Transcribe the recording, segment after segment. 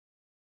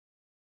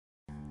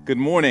Good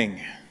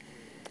morning.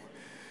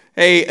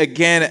 Hey,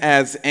 again,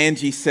 as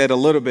Angie said a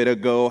little bit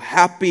ago,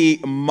 happy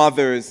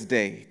Mother's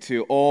Day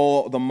to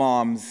all the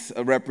moms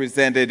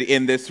represented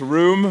in this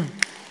room.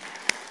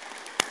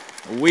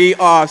 We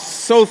are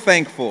so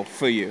thankful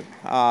for you.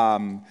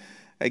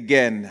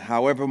 Again,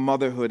 however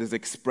motherhood is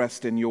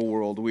expressed in your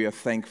world, we are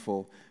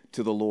thankful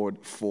to the Lord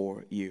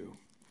for you.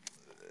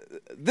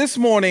 This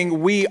morning,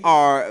 we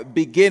are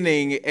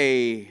beginning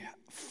a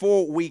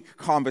 4-week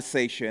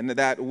conversation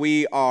that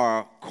we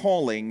are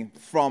calling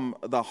From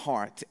the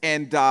Heart.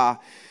 And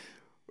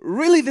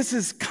really, this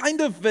is kind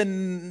of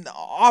an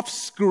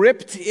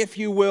off-script, if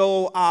you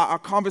will, a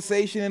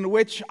conversation in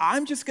which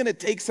I'm just going to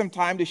take some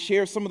time to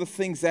share some of the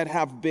things that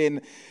have been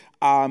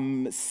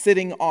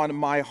sitting on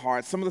my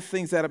heart, some of the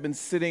things that have been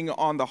sitting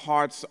on the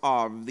hearts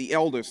of the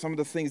elders, some of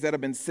the things that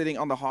have been sitting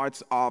on the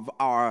hearts of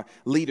our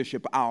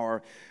leadership,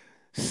 our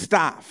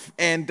staff.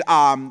 And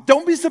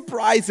don't be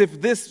surprised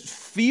if this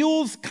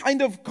feels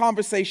kind of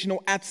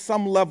conversational at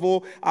some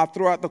level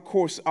throughout the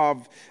course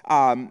of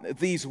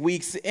these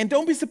weeks. And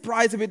don't be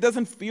surprised if it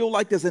doesn't feel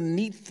like there's a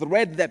neat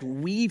thread that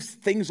weaves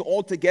things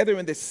all together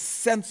in this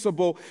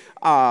sensible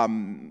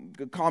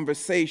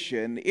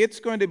conversation. It's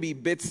going to be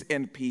bits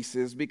and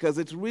pieces because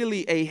it's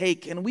really a, hey,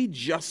 can we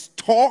just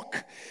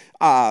talk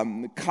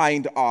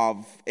kind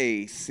of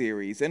a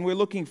series. And we're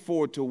looking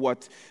forward to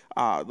what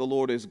the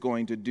Lord is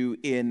going to do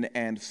in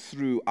and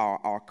through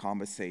our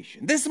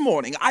conversation. This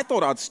morning, I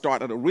thought I'd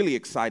start at a really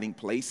exciting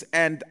place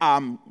and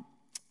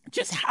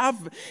just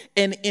have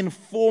an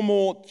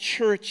informal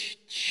church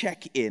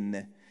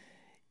check-in,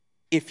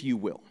 if you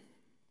will.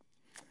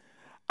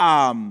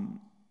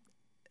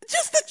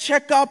 Just to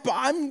check up,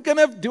 I'm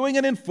doing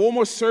an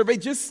informal survey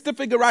just to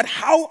figure out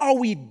how are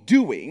we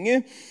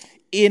doing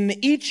in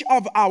each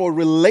of our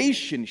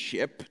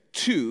relationship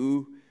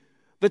to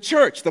the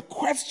church. The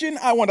question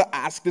I want to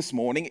ask this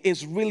morning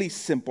is really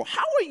simple.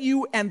 How are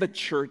you and the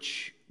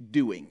church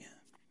doing?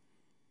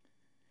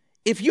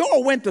 If you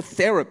all went to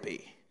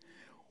therapy,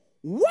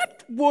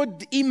 what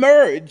would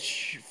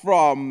emerge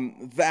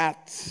from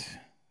that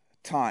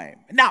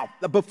time? Now,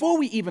 before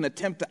we even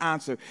attempt to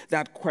answer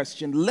that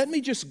question, let me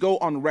just go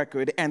on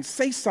record and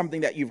say something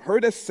that you've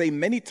heard us say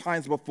many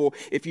times before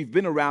if you've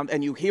been around,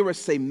 and you hear us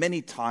say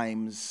many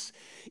times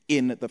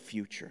in the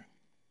future.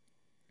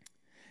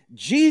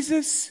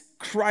 Jesus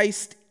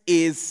Christ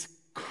is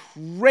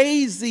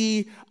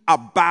crazy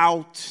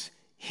about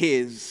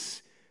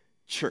his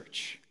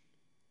church.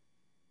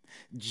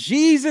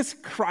 Jesus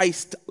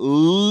Christ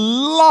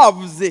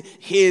loves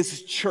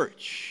his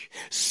church.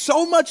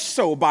 So much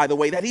so, by the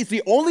way, that he's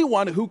the only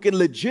one who can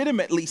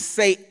legitimately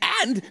say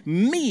and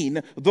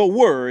mean the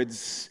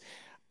words,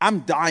 "I'm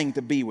dying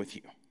to be with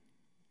you."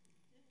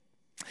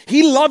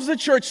 He loves the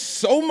church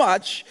so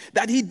much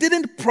that he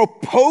didn't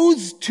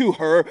propose to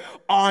her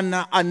on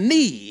a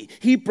knee.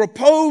 He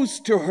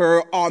proposed to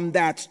her on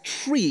that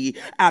tree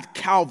at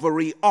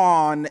Calvary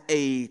on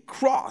a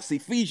cross.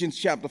 Ephesians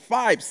chapter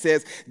 5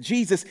 says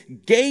Jesus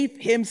gave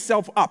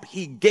himself up.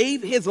 He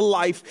gave his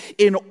life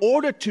in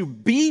order to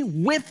be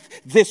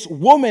with this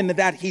woman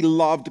that he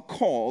loved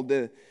called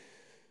the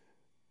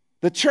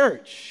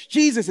church.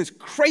 Jesus is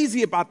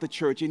crazy about the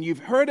church, and you've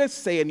heard us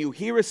say and you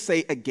hear us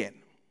say again,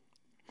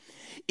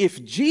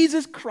 if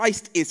Jesus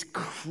Christ is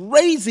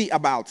crazy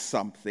about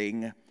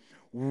something,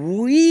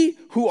 we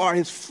who are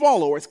his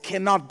followers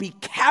cannot be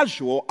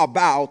casual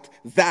about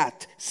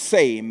that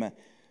same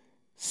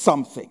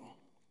something.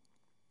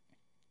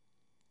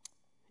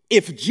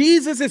 If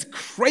Jesus is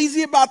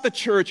crazy about the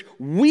church,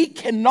 we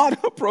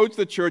cannot approach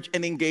the church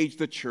and engage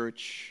the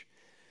church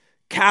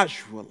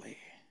casually.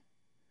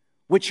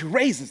 Which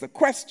raises the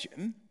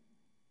question,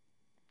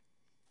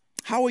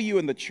 how are you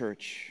in the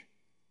church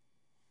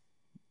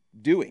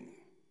doing?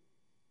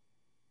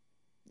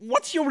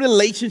 What's your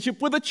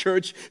relationship with the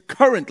church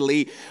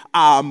currently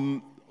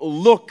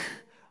look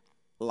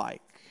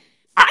like?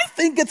 I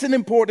think it's an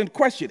important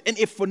question, and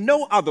if for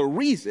no other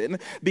reason,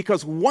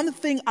 because one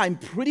thing I'm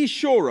pretty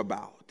sure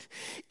about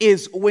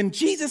is when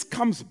Jesus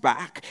comes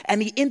back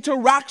and he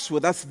interacts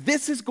with us,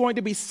 this is going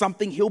to be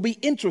something he'll be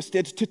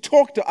interested to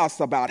talk to us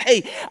about.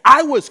 Hey,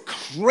 I was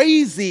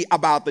crazy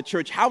about the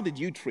church. How did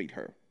you treat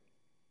her?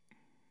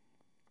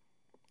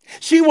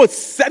 She was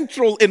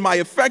central in my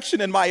affection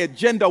and my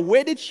agenda.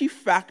 Where did she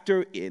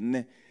factor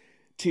in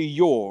to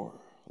your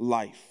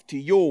life, to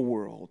your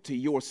world, to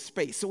your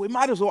space? So we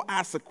might as well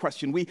ask the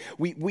question. We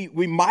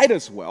might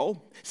as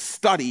well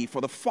study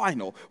for the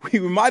final. We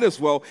might as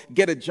well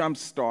get a jump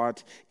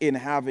start in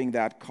having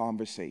that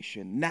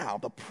conversation. Now,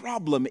 the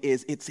problem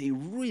is it's a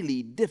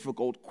really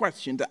difficult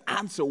question to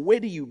answer.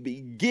 Where do you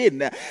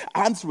begin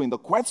answering the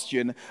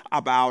question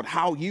about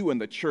how you and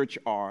the church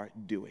are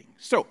doing?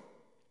 So,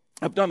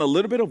 I've done a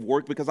little bit of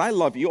work because I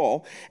love you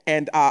all,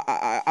 and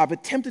I've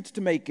attempted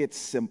to make it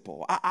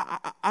simple.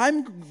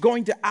 I'm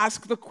going to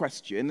ask the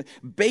question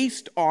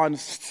based on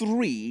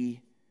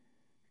 3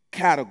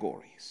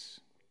 categories.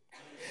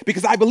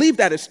 because I believe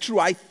that is true.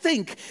 I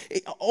think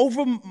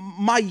over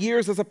my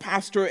years as a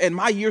pastor and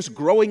my years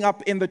growing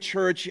up in the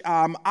church,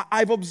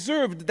 I've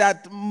observed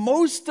that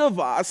most of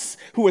us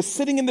who are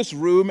sitting in this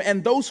room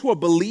and those who are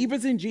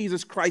believers in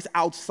Jesus Christ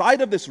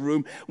outside of this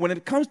room, when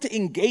it comes to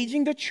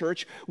engaging the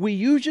church, we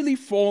usually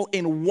fall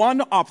in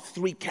one of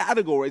three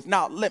categories.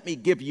 Now, let me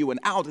give you an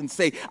out and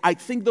say, I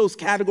think those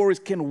categories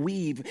can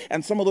weave,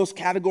 and some of those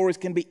categories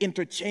can be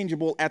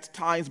interchangeable at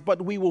times,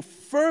 but we will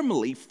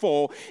firmly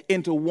fall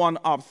into one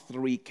of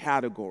three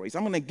categories.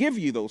 I'm going to give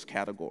you those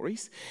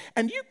categories,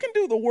 and you can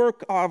do the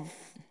work of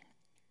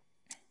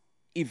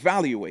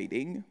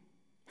evaluating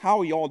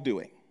how y'all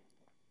doing.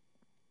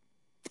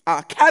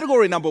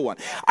 Category number one.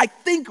 I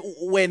think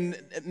when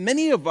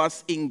many of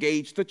us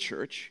engage the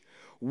church,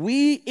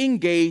 we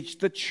engage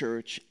the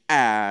church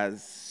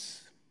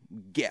as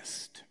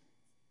guest.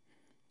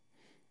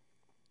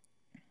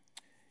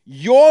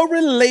 Your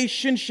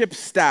relationship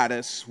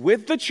status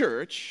with the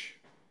church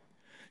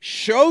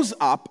shows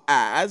up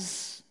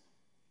as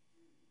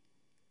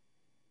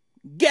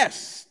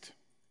guest,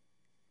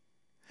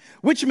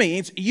 which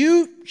means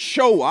you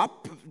show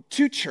up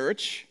to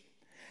church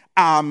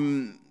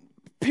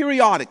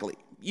periodically.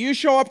 You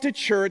show up to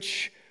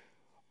church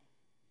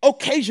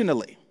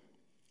occasionally.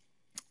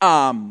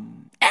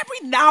 Every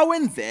now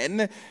and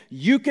then,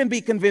 you can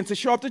be convinced to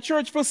show up to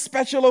church for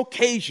special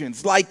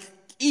occasions like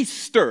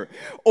Easter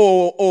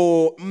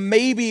or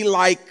maybe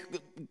like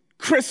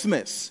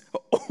Christmas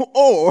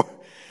or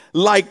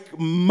like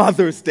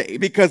Mother's Day,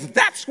 because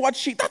that's all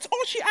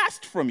she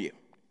asked from you,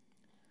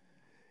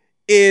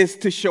 is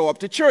to show up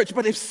to church.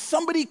 But if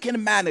somebody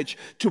can manage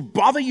to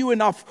bother you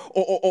enough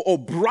or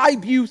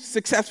bribe you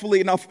successfully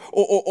enough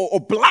or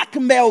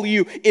blackmail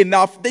you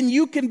enough, then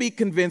you can be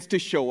convinced to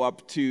show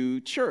up to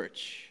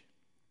church.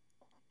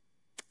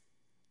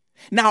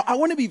 Now, I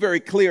want to be very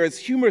clear, as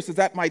humorous as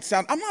that might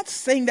sound, I'm not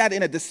saying that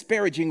in a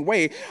disparaging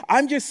way.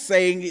 I'm just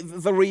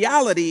saying the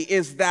reality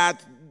is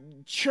that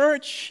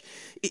church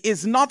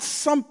is not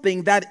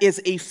something that is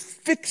a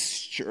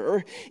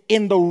fixture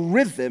in the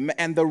rhythm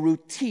and the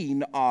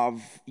routine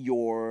of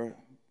your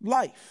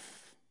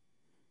life.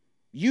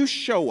 You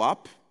show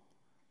up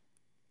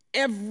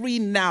every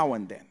now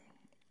and then,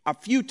 a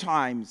few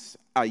times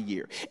a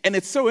year. And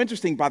it's so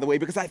interesting, by the way,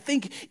 because I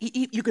think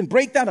you can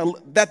break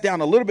that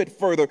down a little bit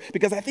further,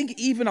 because I think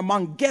even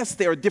among guests,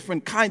 there are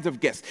different kinds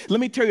of guests. Let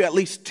me tell you at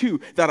least two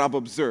that I've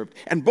observed,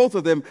 and both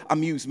of them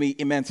amuse me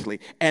immensely.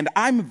 And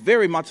I'm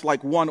very much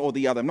like one or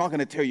the other. I'm not going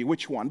to tell you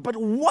which one, but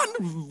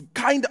one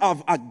kind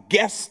of a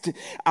guest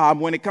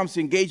when it comes to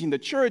engaging the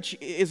church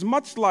is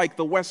much like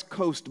the West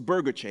Coast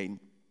burger chain.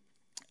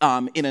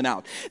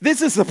 In-N-Out.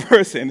 This is a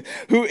person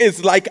who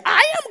is like,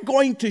 I am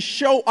going to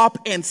show up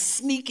and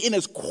sneak in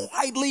as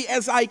quietly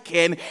as I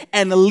can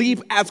and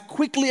leave as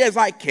quickly as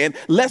I can,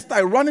 lest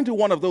I run into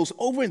one of those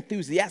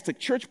over-enthusiastic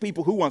church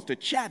people who wants to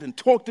chat and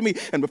talk to me,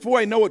 and before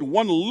I know it,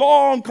 one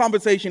long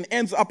conversation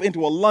ends up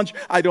into a lunch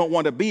I don't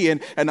want to be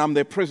in, and I'm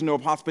their prisoner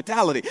of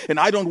hospitality. And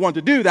I don't want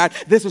to do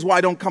that. This is why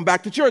I don't come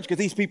back to church, because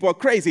these people are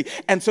crazy.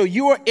 And so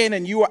you are in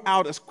and you are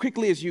out as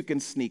quickly as you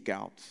can sneak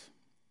out,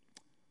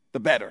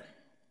 the better.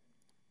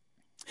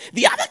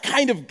 The other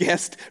kind of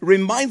guest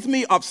reminds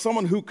me of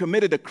someone who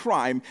committed a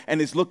crime and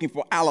is looking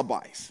for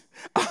alibis.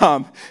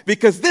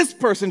 Because this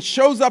person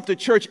shows up to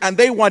church and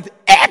they want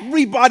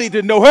everybody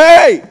to know,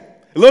 hey,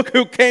 look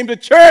who came to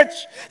church.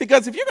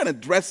 Because if you're going to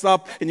dress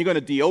up and you're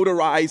going to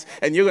deodorize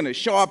and you're going to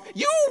show up,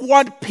 you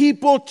want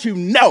people to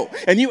know.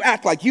 And you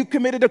act like you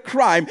committed a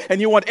crime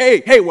and you want,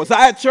 hey, was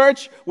I at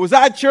church? Was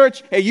I at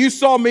church? Hey, you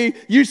saw me,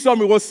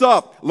 what's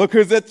up? Look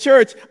who's at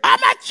church. I'm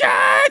at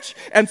church.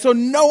 And so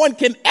no one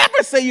can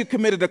ever say you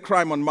committed a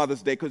crime on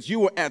Mother's Day because you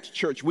were at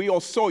church. We all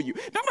saw you.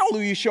 Not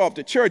only will you show up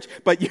to church,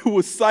 but you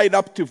will sign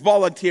up to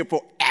volunteer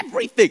for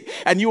everything.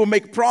 And you will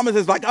make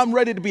promises like, I'm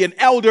ready to be an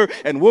elder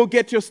and we'll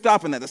get your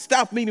stuff. And at the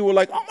staff meeting, we're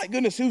like, oh my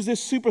goodness, who's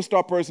this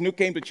superstar person who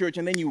came to church?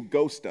 And then you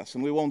ghost us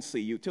and we won't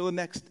see you till the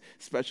next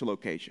special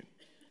occasion.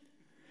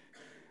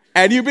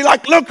 And you'll be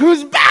like, look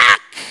who's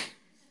back.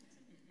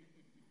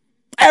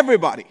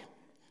 Everybody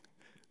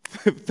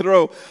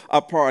throw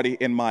a party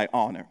in my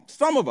honor.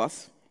 Some of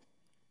us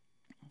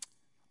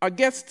are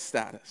guest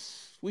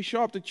status. We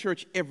show up to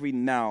church every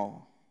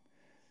now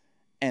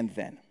and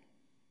then.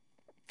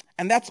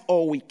 And that's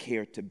all we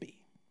care to be.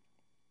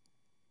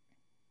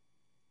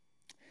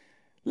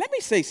 Let me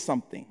say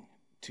something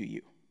to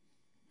you.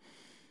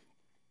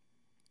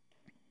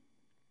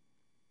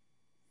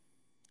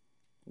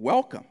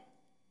 Welcome.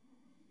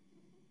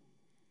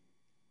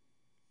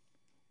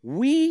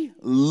 We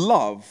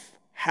love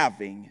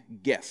having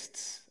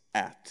guests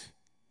at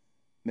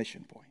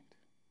Mission Point.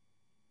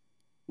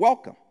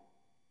 Welcome.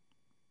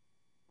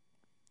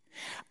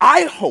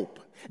 I hope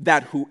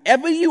that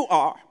whoever you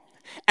are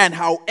and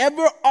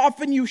however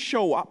often you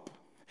show up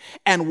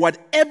and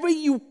whatever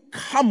you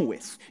come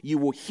with, you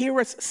will hear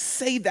us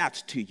say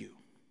that to you.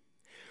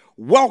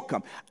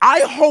 welcome.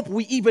 I hope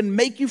we even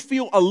make you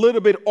feel a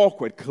little bit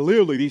awkward.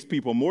 Clearly, these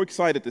people are more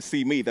excited to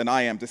see me than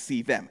I am to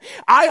see them.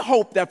 I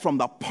hope that from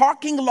the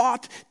parking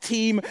lot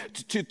team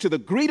to the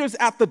greeters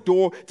at the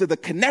door, to the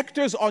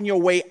connectors on your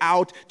way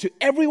out, to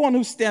everyone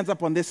who stands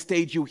up on this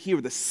stage, you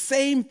hear the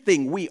same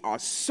thing. We are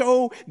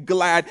so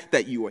glad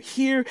that you are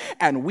here,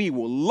 and we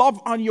will love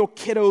on your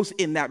kiddos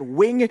in that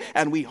wing,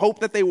 and we hope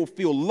that they will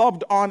feel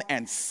loved on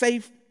and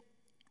safe.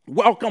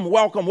 Welcome,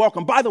 welcome,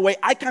 welcome. By the way,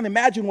 I can't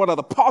imagine what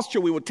other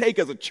posture we would take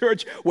as a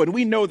church when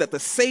we know that the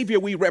Savior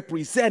we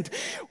represent,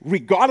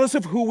 regardless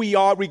of who we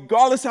are,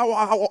 regardless how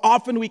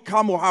often we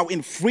come or how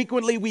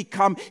infrequently we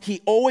come, he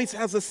always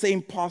has the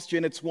same posture,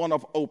 and it's one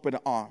of open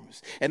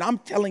arms. And I'm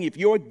telling you, if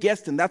you're a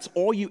guest and that's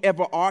all you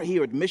ever are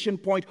here at Mission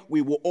Point,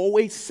 we will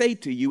always say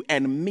to you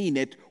and mean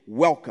it,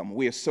 welcome.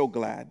 We are so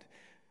glad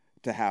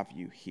to have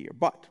you here.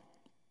 But,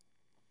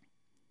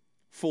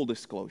 full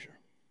disclosure,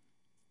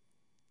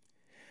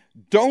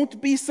 don't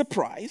be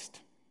surprised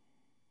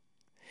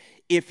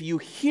if you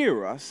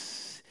hear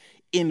us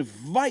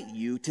invite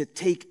you to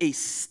take a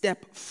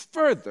step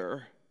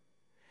further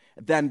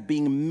than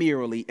being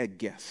merely a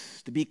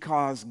guest,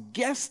 because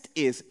guest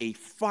is a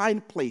fine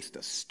place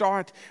to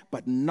start,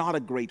 but not a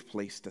great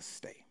place to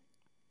stay.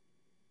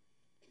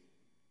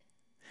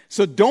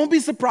 So don't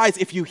be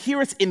surprised if you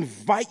hear us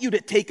invite you to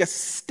take a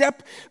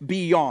step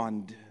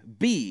beyond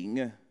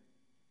being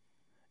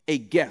a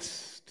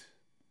guest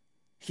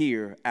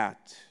here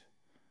at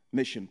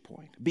Mission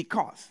Point,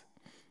 because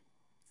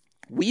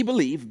we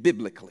believe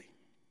biblically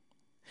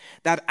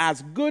that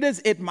as good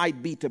as it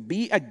might be to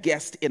be a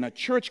guest in a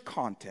church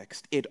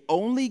context, it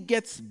only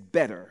gets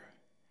better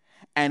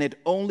and it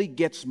only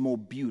gets more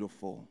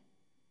beautiful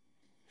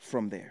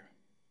from there.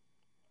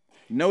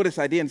 Notice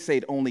I didn't say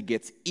it only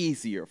gets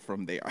easier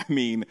from there. I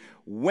mean,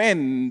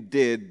 when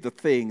did the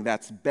thing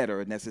that's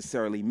better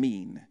necessarily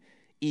mean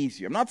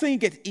easier? I'm not saying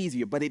it gets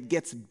easier, but it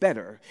gets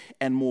better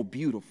and more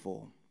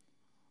beautiful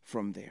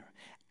from there.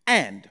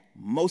 And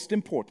most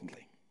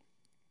importantly,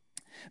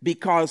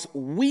 because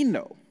we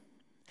know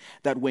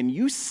that when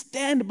you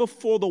stand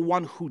before the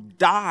one who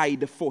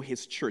died for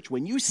his church,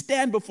 when you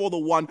stand before the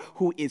one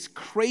who is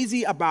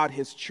crazy about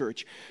his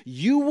church,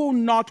 you will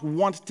not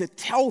want to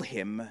tell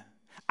him,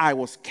 I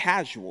was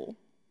casual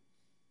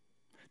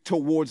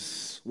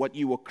towards what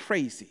you were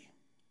crazy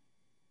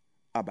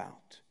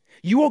about.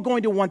 You are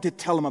going to want to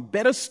tell him a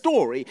better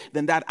story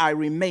than that I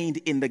remained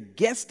in the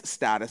guest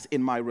status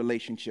in my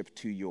relationship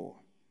to your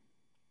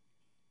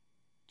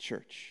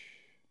church.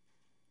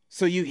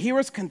 So you hear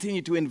us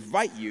continue to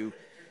invite you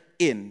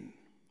in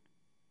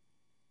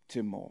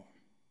to more.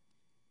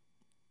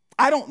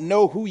 I don't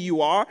know who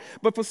you are,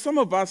 but for some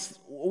of us,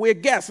 we're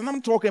guests. And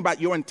I'm talking about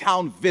you're in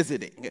town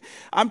visiting.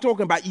 I'm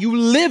talking about you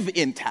live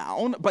in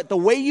town, but the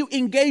way you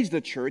engage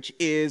the church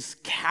is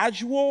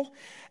casual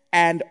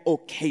and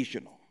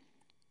occasional.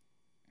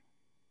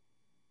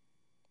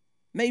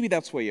 Maybe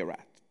that's where you're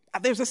at.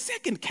 There's a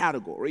second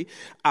category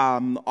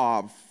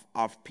of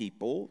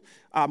people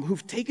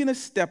who've taken a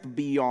step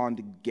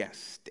beyond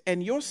guest,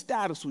 and your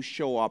status will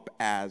show up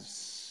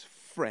as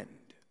friend.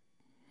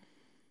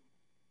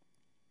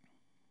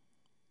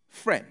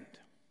 Friend.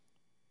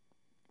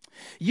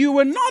 You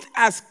were not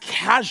as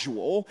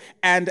casual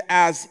and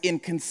as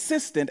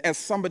inconsistent as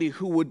somebody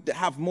who would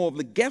have more of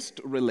the guest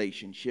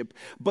relationship,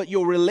 but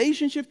your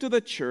relationship to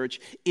the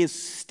church is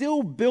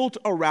still built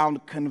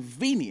around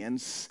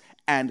convenience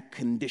and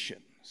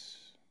conditions.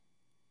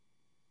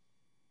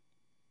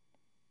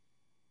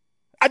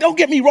 Don't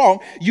get me wrong,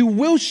 you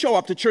will show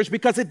up to church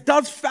because it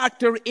does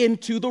factor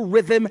into the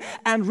rhythm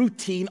and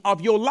routine of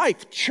your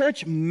life.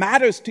 Church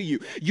matters to you.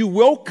 You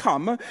will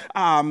come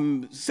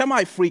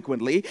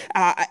semi-frequently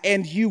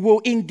and you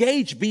will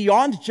engage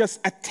beyond just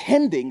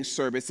attending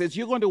services.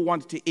 You're going to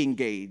want to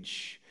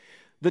engage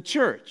the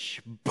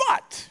church.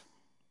 But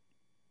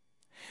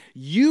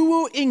you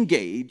will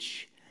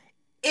engage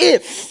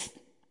if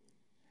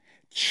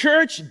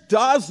church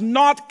does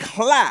not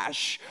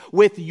clash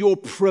with your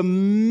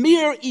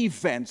premier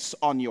events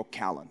on your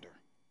calendar.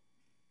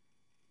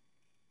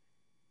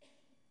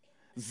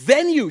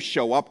 Then you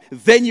show up,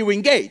 then you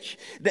engage.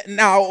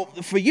 Now,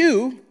 for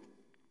you,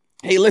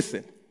 hey,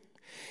 listen,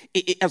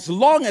 as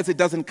long as it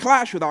doesn't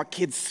clash with our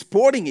kids'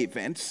 sporting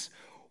events,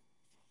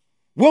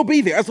 we'll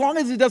be there, as long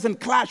as it doesn't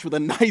clash with a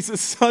nice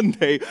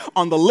Sunday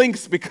on the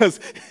links, because,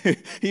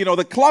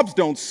 the clubs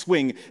don't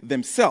swing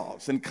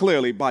themselves. And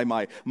clearly, by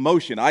my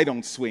motion, I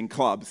don't swing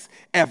clubs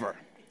ever.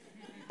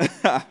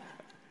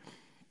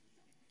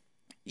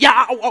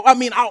 Yeah,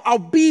 I'll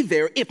be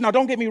there. Now,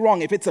 don't get me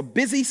wrong, if it's a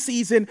busy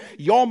season,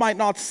 y'all might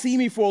not see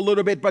me for a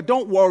little bit, but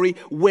don't worry,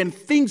 when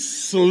things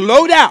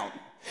slow down,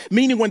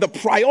 meaning when the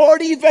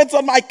priority events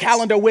on my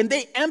calendar, when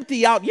they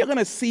empty out, you're going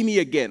to see me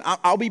again.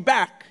 I'll be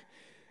back.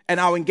 And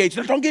I'll engage.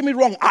 Now, don't get me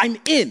wrong, I'm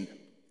in.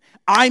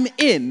 I'm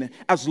in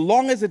as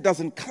long as it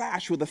doesn't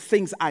clash with the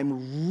things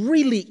I'm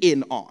really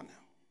in on.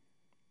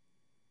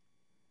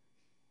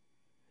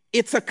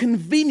 It's a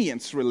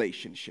convenience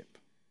relationship.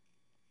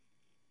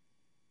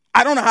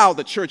 I don't know how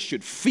the church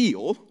should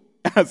feel,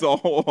 as a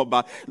whole,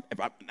 but if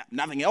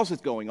nothing else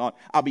is going on,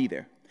 I'll be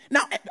there.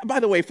 Now, by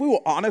the way, if we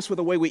were honest with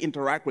the way we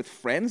interact with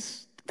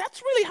friends,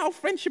 that's really how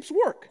friendships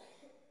work.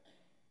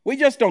 We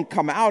just don't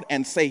come out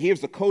and say,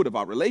 here's the code of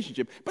our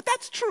relationship, but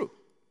that's true.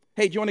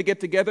 Hey, do you want to get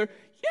together?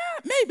 Yeah,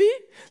 maybe.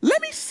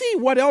 Let me see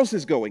what else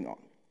is going on.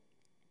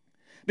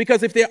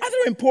 Because if there are other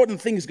important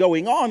things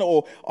going on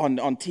or on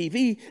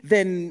TV,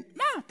 then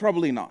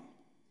probably not.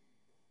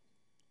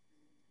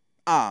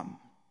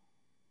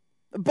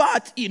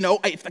 But,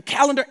 if the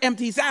calendar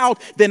empties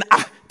out, then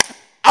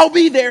I'll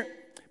be there,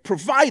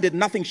 provided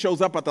nothing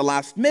shows up at the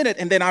last minute,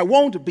 and then I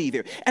won't be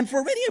there. And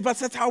for many of us,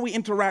 that's how we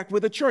interact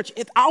with the church.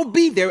 I'll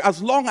be there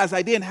as long as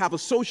I didn't have a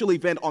social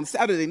event on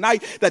Saturday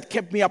night that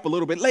kept me up a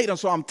little bit late, and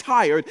so I'm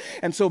tired,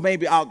 and so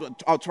maybe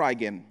I'll try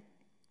again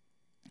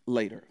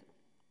later.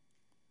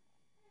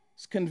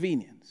 It's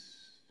convenience.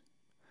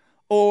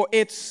 Or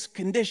it's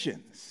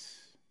conditions.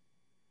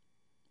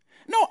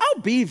 No,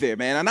 I'll be there,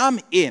 man, and I'm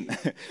in.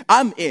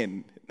 I'm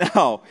in.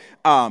 Now,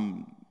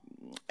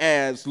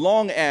 as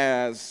long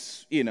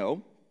as,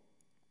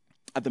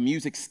 the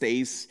music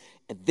stays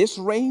at this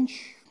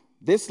range,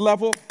 this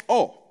level,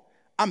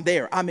 I'm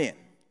there, I'm in.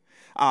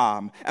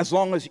 As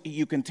long as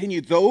you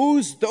continue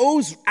those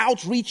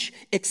outreach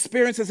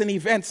experiences and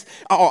events,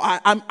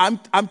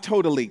 I'm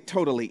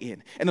totally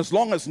in. And as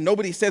long as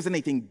nobody says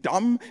anything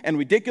dumb and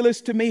ridiculous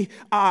to me,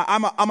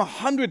 I'm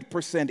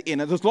 100% in.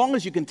 And as long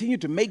as you continue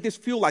to make this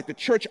feel like the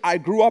church I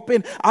grew up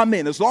in, I'm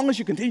in. As long as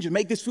you continue to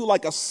make this feel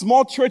like a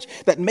small church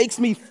that makes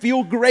me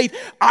feel great,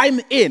 I'm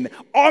in.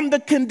 On the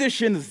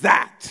condition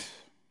that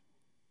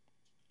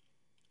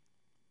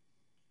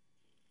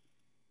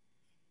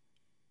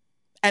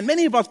and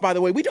many of us, by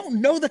the way, we don't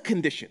know the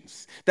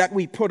conditions that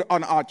we put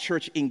on our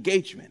church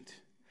engagement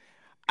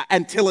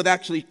until it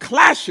actually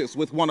clashes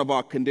with one of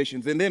our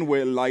conditions. And then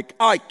we're like,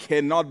 I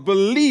cannot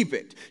believe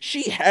it.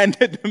 She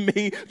handed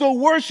me the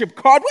worship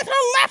card with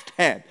her left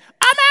hand.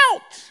 I'm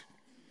out.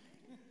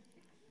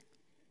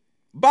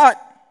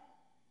 But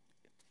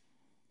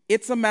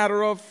it's a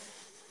matter of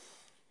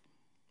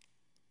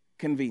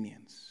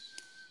convenience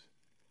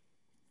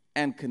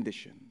and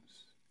conditions.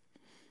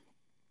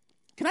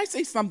 Can I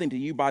say something to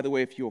you, by the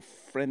way, if you're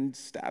friend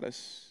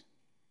status?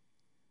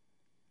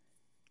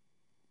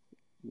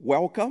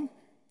 Welcome.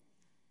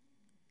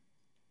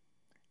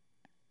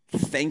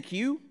 Thank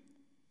you.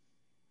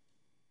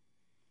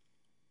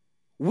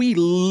 We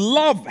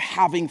love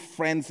having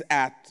friends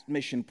at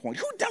Mission Point.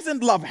 Who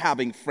doesn't love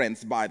having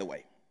friends, by the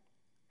way?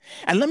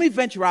 And let me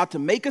venture out to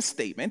make a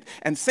statement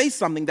and say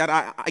something that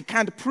I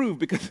can't prove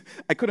because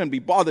I couldn't be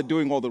bothered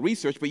doing all the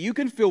research, but you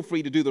can feel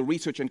free to do the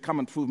research and come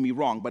and prove me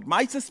wrong. But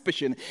my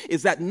suspicion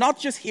is that not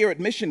just here at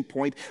Mission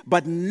Point,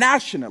 but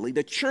nationally,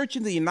 the church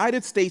in the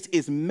United States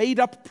is made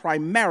up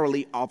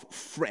primarily of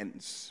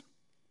friends.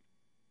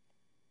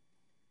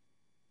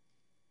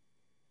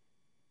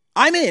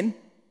 I'm in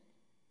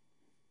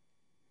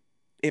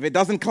if it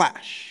doesn't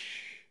clash.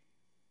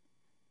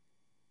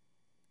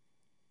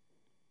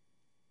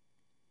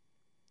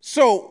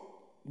 So,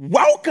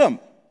 welcome.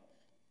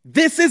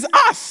 This is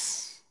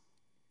us.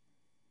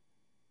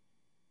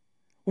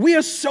 We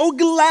are so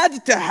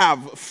glad to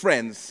have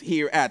friends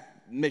here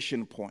at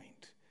Mission Point.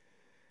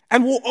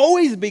 And we'll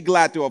always be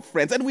glad to have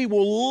friends. And we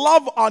will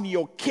love on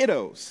your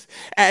kiddos.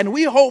 And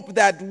we hope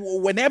that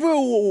whenever,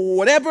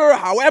 whatever,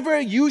 however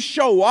you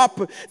show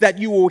up, that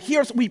you will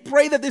hear. We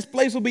pray that this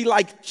place will be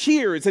like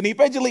Cheers. And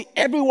eventually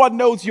everyone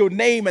knows your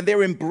name and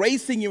they're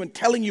embracing you and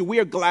telling you we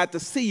are glad to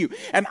see you.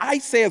 And I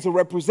say as a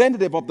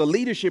representative of the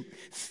leadership,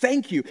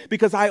 thank you.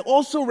 Because I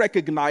also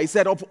recognize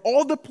that of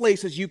all the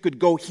places you could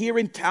go here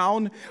in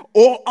town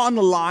or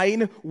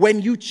online,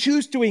 when you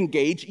choose to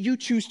engage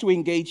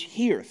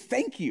here.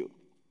 Thank you.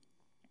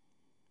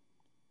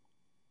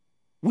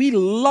 We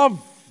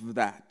love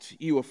that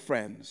you are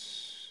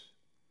friends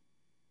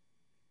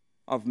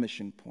of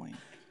Mission Point.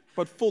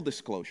 But full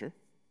disclosure,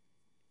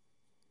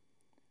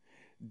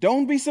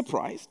 don't be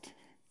surprised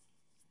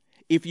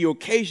if you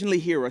occasionally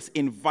hear us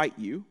invite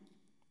you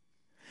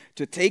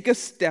to take a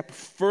step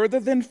further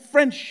than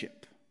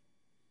friendship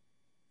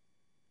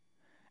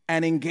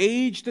and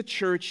engage the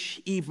church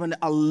even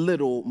a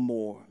little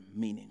more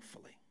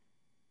meaningfully.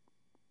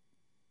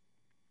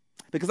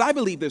 Because I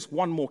believe there's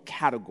one more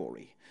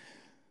category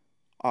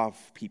of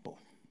people.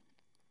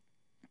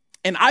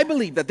 And I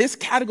believe that this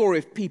category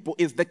of people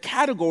is the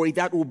category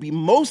that will be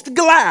most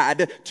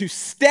glad to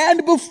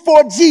stand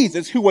before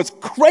Jesus, who was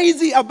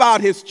crazy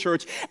about his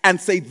church, and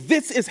say,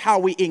 this is how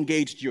we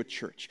engaged your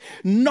church.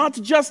 Not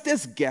just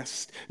as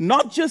guests,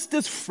 not just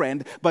as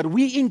friend, but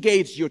we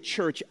engaged your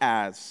church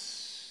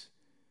as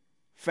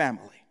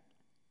family.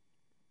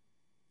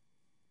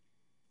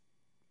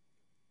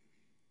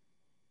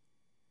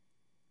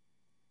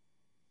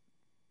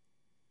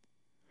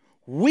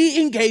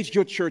 We engaged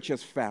your church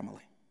as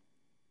family.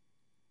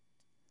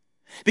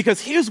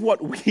 Because here's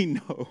what we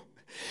know.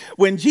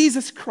 When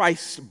Jesus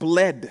Christ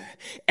bled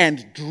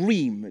and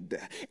dreamed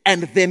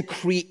and then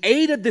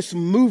created this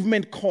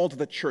movement called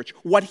the church,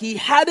 what he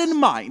had in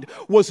mind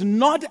was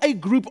not a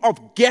group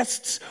of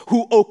guests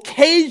who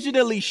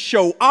occasionally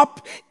show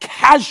up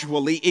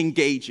casually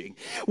engaging.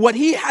 What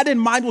he had in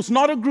mind was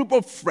not a group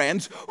of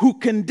friends who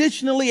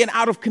conditionally and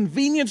out of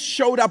convenience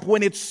showed up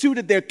when it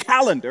suited their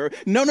calendar.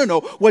 No.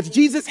 What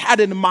Jesus had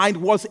in mind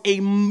was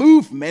a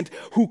movement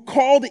who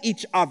called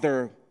each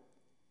other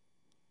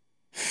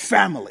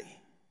family.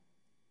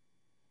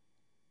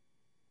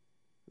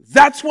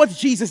 That's what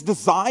Jesus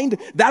designed.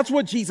 That's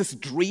what Jesus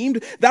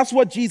dreamed. That's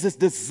what Jesus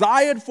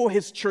desired for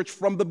his church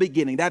from the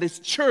beginning, that his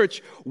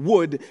church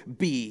would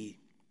be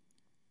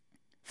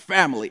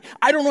family.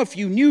 I don't know if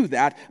you knew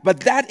that,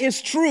 but that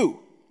is true.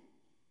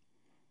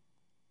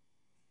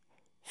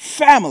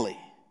 Family.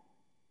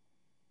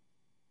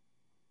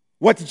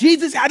 What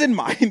Jesus had in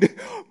mind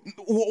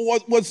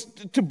was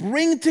to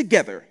bring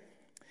together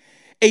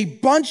a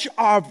bunch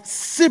of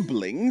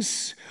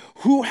siblings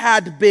who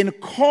had been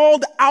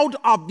called out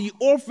of the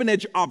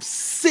orphanage of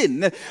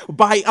sin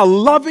by a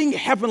loving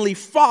heavenly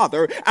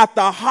Father at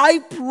the high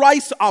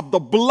price of the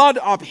blood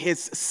of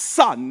his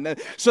Son,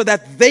 so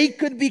that they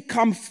could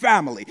become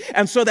family,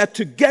 and so that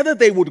together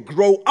they would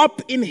grow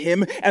up in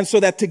him, and so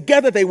that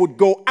together they would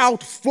go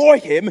out for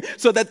him,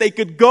 so that they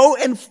could go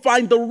and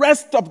find the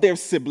rest of their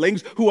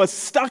siblings who are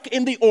stuck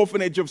in the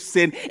orphanage of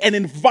sin and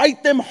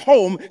invite them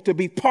home to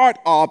be part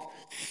of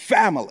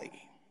family.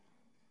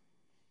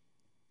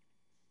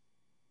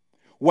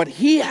 What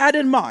he had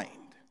in mind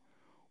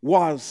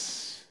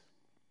was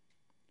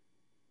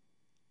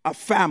a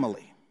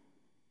family.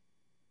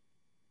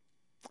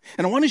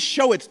 And I want to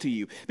show it to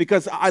you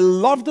because I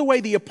love the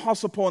way the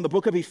Apostle Paul in the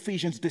book of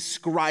Ephesians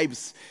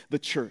describes the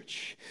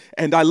church.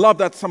 And I love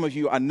that some of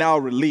you are now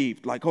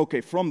relieved. Like, okay,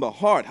 from the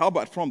heart, how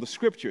about from the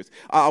scriptures?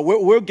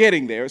 We're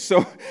getting there.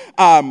 So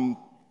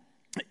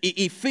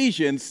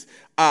Ephesians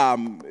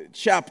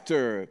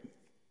chapter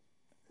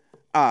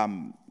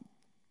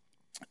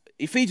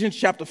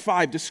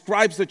 5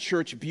 describes the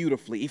church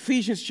beautifully.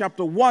 Ephesians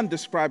chapter 1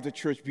 describes the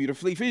church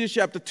beautifully. Ephesians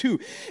chapter 2,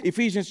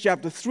 Ephesians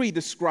chapter 3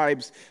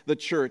 describes the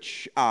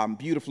church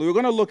beautifully. We're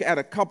going to look at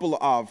a couple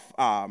of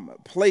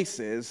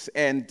places,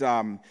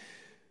 and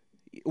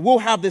we'll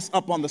have this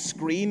up on the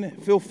screen.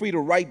 Feel free to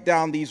write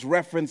down these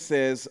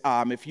references.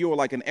 If you're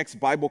like an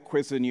ex-Bible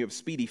quiz and you have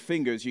speedy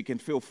fingers, you can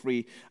feel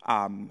free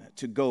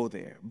to go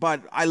there.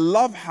 But I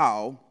love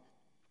how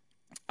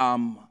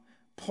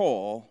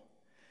Paul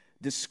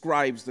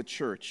describes the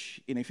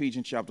church in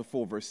Ephesians chapter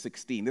 4, verse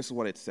 16. This is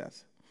what it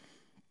says.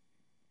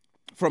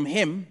 From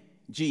him,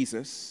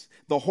 Jesus,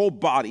 the whole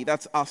body,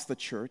 that's us, the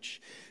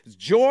church, is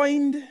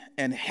joined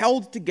and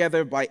held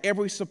together by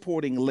every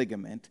supporting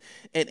ligament,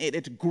 and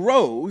it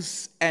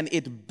grows and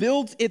it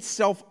builds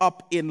itself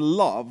up in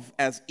love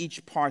as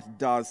each part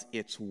does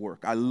its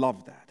work. I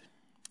love that.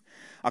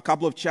 A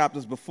couple of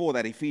chapters before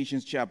that,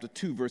 Ephesians chapter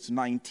 2, verse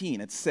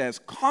 19, it says,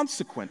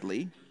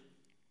 consequently,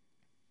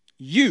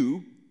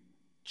 you,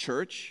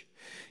 church,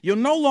 you're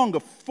no longer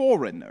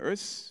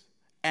foreigners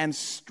and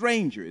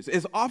strangers,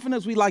 as often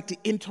as we like to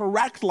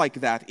interact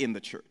like that in the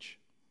church.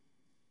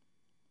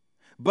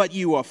 But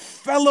you are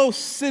fellow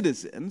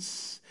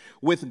citizens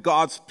with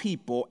God's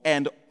people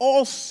and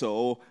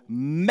also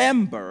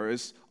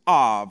members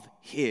of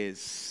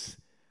his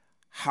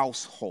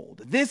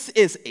household. This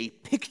is a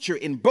picture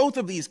in both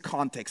of these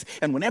contexts.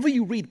 And whenever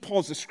you read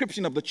Paul's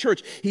description of the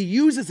church, he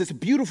uses this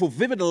beautiful,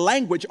 vivid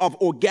language of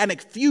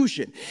organic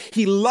fusion.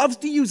 He loves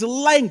to use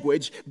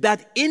language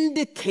that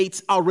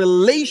indicates a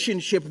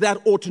relationship that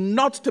ought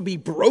not to be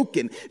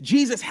broken.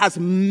 Jesus has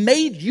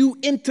made you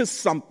into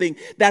something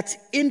that's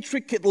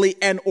intricately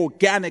and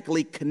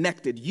organically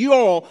connected. You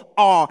all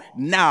are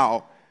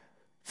now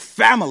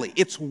family.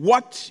 It's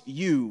what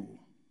you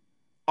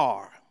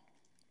are.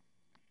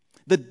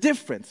 The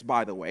difference,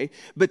 by the way,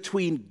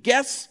 between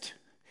guest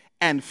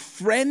and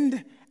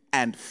friend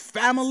and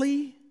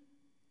family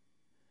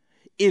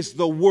is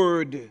the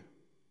word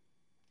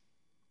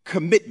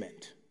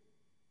commitment.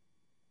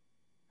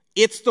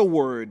 It's the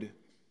word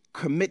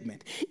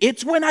commitment.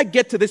 It's when I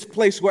get to this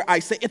place where I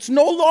say it's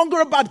no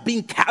longer about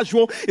being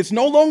casual. It's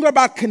no longer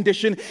about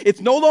condition. It's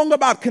no longer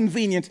about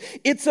convenience.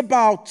 It's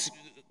about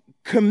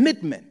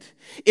commitment.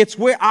 It's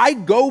where I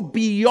go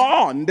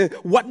beyond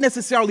what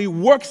necessarily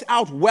works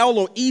out well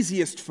or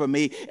easiest for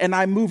me, and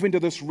I move into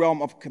this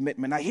realm of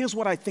commitment. Now, here's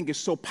what I think is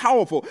so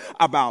powerful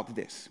about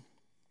this.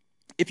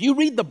 If you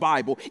read the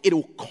Bible, it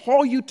will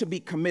call you to be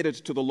committed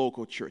to the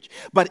local church.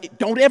 But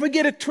don't ever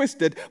get it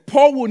twisted.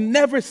 Paul will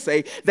never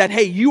say that,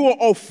 hey, you are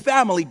all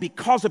family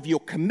because of your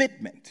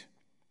commitment.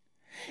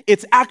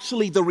 It's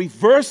actually the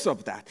reverse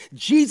of that.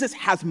 Jesus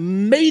has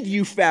made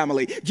you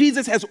family.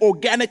 Jesus has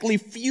organically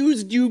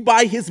fused you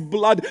by his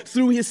blood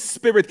through his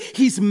spirit.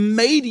 He's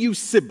made you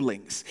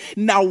siblings.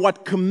 Now,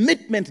 what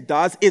commitment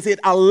does is it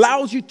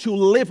allows you to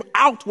live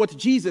out what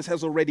Jesus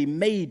has already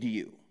made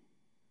you.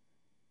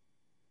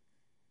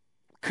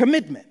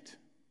 Commitment.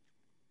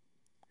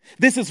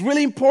 This is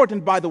really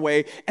important, by the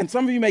way, and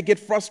some of you may get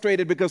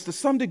frustrated because to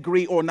some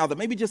degree or another,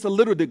 maybe just a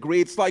little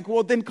degree, it's like,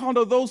 well, then kind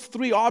of those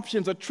three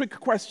options are trick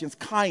questions,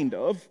 kind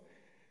of.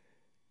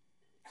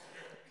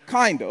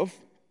 Kind of.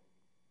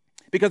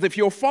 Because if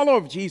you're a follower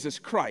of Jesus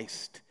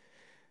Christ,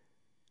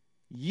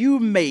 you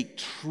may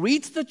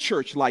treat the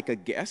church like a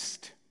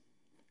guest.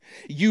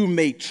 You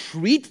may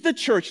treat the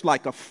church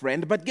like a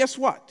friend, but guess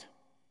what?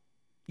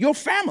 You're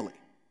family.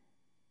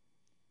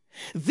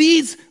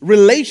 These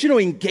relational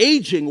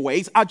engaging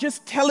ways are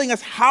just telling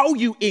us how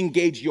you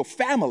engage your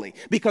family,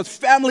 because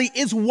family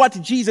is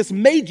what Jesus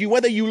made you,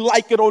 whether you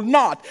like it or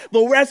not.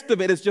 The rest of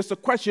it is just a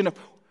question of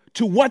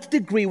to what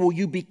degree will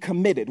you be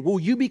committed? Will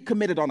you be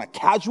committed on a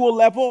casual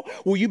level?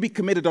 Will you be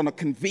committed on a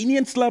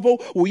convenience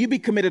level? Will you be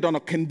committed on a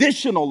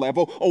conditional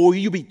level? Or will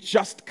you be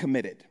just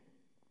committed?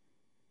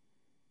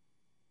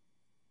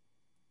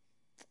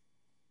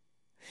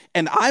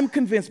 And I'm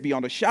convinced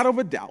beyond a shadow of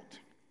a doubt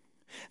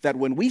that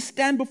when we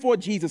stand before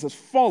Jesus as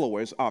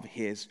followers of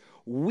his,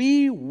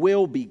 we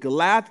will be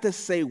glad to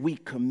say we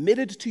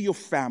committed to your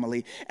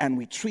family and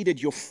we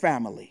treated your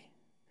family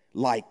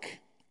like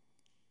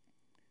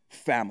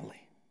family.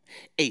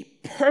 A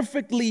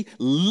perfectly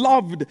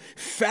loved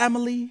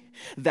family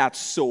that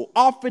so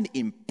often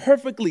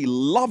imperfectly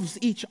loves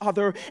each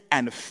other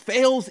and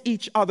fails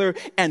each other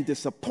and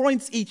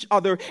disappoints each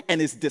other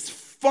and is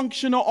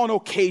dysfunctional on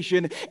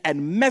occasion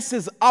and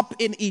messes up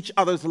in each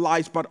other's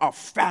lives, but are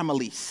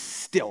family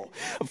still.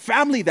 A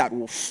family that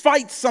will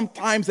fight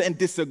sometimes and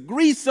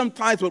disagree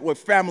sometimes, but we're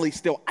family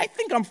still. I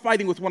think I'm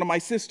fighting with one of my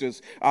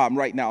sisters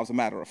right now, as a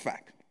matter of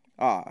fact.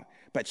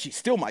 But she's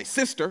still my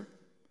sister.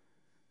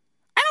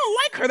 I don't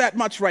like her that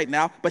much right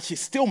now, but she's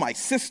still my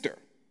sister.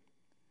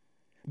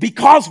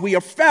 Because we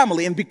are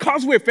family, and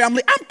because we're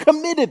family, I'm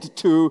committed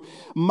to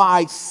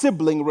my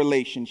sibling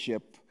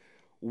relationship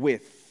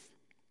with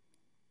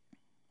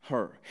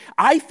her.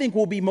 I think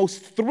we'll be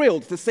most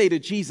thrilled to say to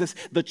Jesus,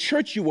 the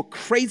church you were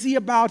crazy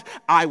about,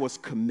 I was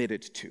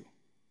committed to.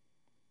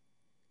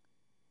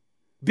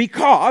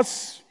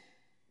 Because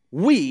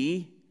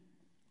we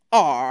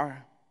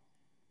are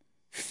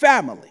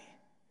family.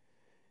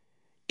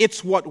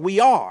 It's what we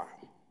are.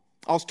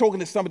 I was talking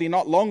to somebody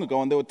not long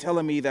ago, and they were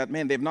telling me that,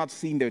 man, they've not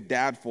seen their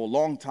dad for a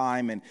long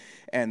time,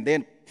 and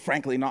they're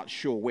frankly not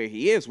sure where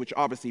he is, which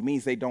obviously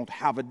means they don't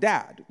have a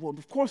dad. Well,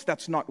 of course,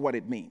 that's not what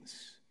it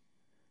means.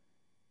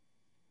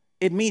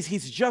 It means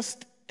he's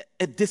just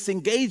a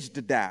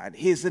disengaged dad.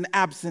 He's an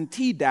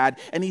absentee dad,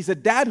 and he's a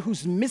dad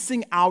who's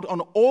missing out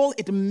on all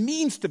it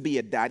means to be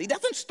a dad. He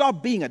doesn't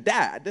stop being a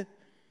dad.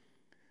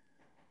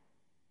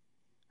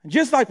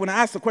 Just like when I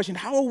ask the question,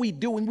 how are we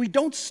doing? We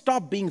don't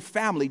stop being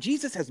family.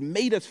 Jesus has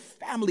made us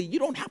family. You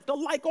don't have to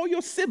like all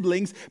your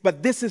siblings,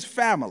 but this is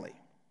family.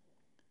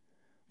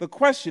 The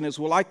question is,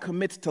 will I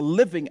commit to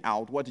living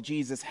out what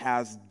Jesus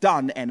has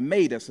done and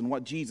made us and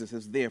what Jesus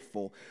has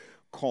therefore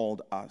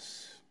called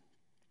us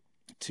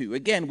to?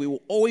 Again, we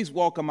will always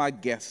welcome our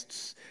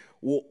guests.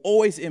 We'll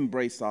always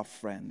embrace our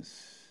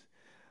friends.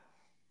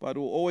 But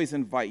we'll always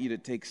invite you to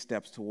take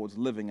steps towards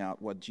living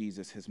out what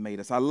Jesus has made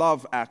us. I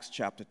love Acts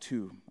chapter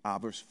 2,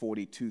 verse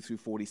 42 through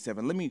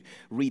 47. Let me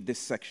read this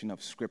section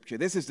of scripture.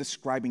 This is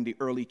describing the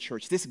early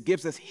church. This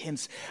gives us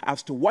hints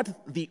as to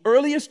what the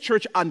earliest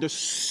church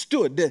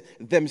understood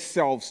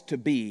themselves to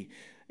be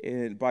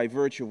by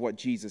virtue of what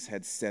Jesus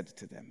had said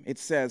to them. It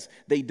says,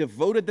 they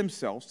devoted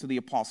themselves to the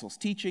apostles'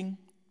 teaching,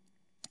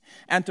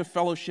 and to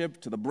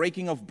fellowship, to the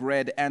breaking of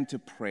bread, and to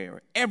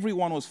prayer.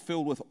 Everyone was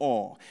filled with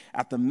awe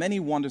at the many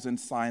wonders and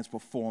signs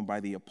performed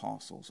by the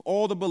apostles.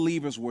 All the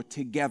believers were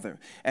together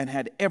and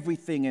had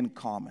everything in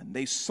common.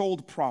 They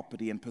sold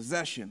property and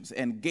possessions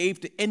and gave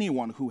to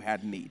anyone who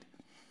had need.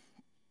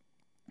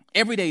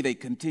 Every day they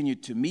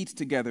continued to meet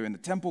together in the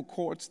temple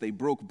courts. They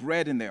broke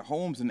bread in their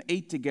homes and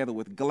ate together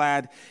with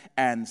glad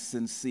and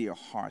sincere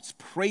hearts,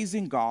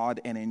 praising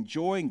God and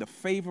enjoying the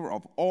favor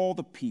of all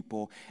the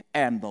people.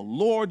 And the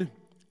Lord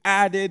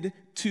added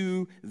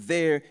to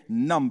their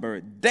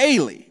number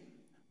daily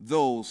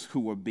those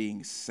who were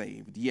being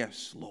saved.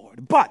 Yes,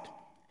 Lord. But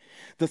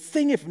the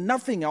thing, if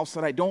nothing else,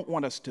 that I don't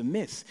want us to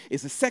miss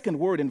is the second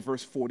word in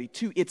verse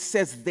 42. It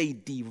says they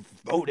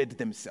devoted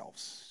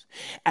themselves.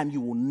 And you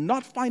will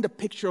not find a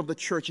picture of the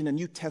church in the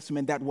New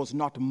Testament that was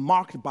not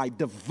marked by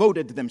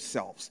devoted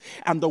themselves.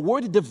 And the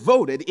word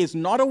devoted is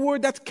not a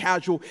word that's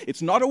casual.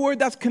 It's not a word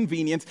that's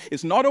convenience.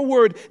 It's not a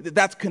word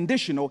that's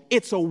conditional.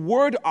 It's a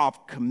word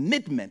of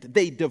commitment.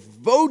 They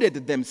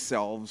devoted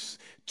themselves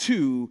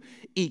to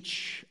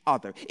each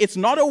other. It's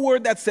not a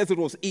word that says it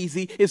was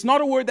easy. It's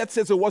not a word that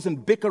says it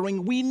wasn't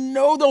bickering. We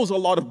know there was a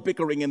lot of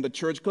bickering in the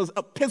church because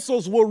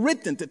epistles were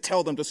written to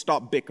tell them to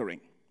stop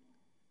bickering.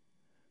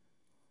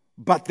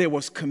 But there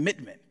was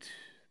commitment.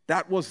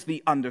 That was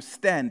the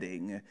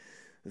understanding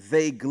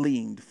they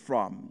gleaned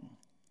from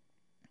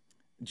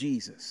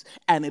Jesus.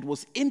 And it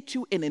was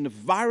into an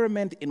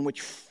environment in which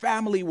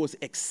family was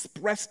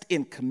expressed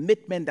in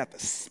commitment that the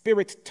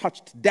Spirit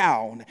touched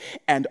down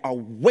and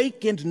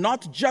awakened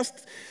not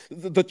just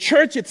the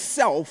church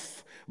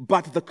itself,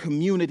 but the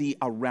community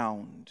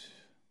around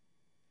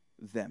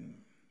them.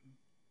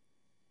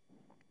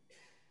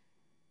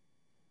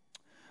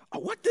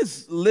 What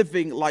does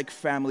living like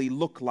family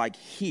look like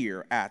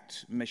here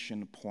at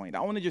Mission Point?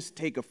 I want to just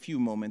take a few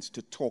moments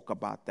to talk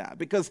about that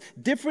because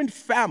different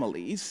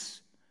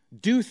families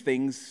do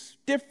things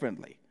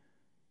differently.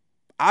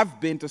 I've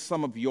been to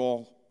some of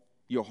your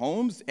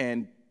homes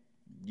and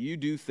you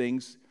do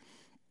things,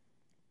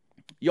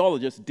 y'all are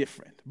just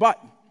different.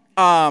 But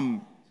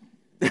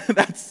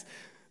that's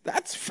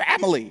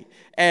family.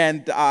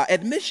 And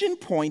at Mission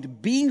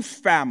Point, being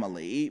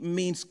family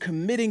means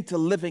committing to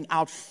living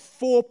out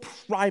four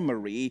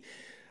primary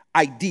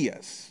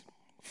ideas,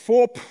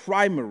 four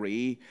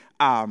primary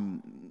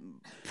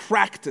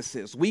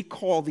practices. We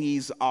call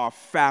these our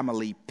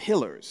family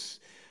pillars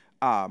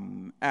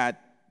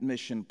at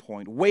Mission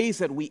Point, ways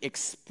that we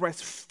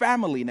express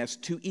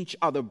familyness to each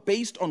other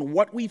based on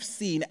what we've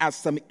seen as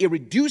some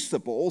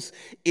irreducibles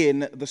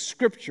in the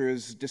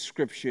Scripture's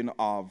description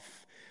of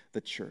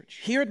the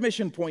church. Here at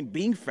Mission Point,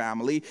 being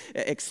family,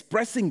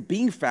 expressing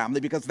being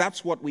family, because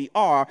that's what we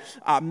are,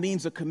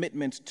 means a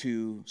commitment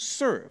to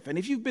serve. And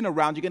if you've been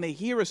around, you're going to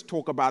hear us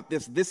talk about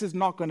this. This is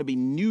not going to be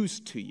news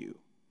to you.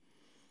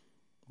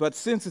 But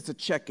since it's a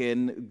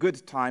check-in,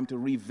 good time to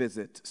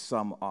revisit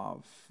some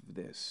of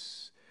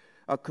this.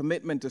 A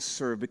commitment to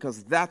serve,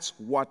 because that's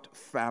what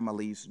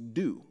families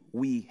do.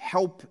 We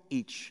help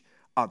each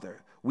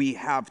other. We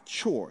have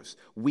chores.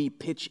 We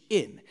pitch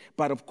in.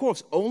 But of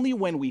course, only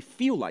when we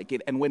feel like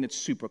it and when it's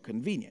super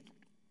convenient.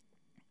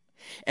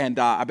 And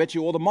I bet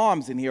you all the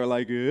moms in here are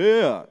like,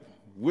 yeah,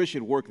 wish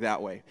it worked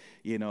that way,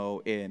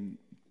 in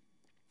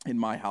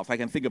my house. I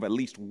can think of at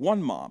least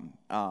one mom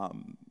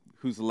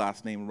whose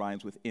last name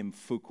rhymes with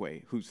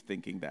Mfukwe, who's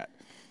thinking that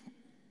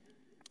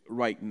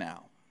right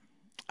now.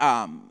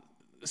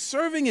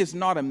 Serving is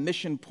not a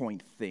Mission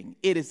Point thing.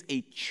 It is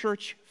a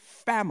church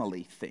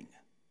family thing.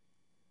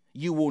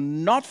 You will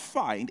not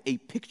find a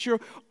picture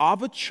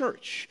of a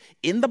church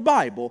in the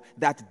Bible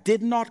that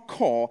did not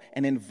call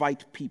and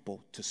invite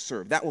people to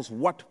serve. That was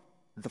what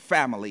the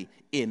family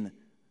in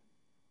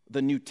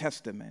the New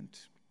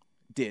Testament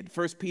did.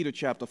 1 Peter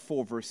chapter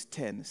 4, verse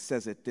 10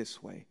 says it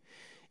this way.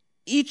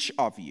 Each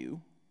of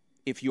you,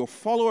 if you're a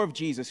follower of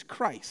Jesus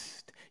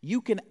Christ,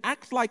 you can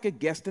act like a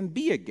guest and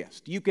be a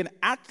guest. You can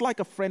act like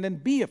a friend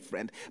and be a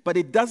friend, but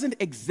it doesn't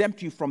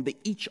exempt you from the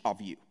each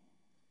of you.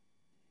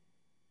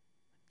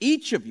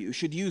 Each of you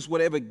should use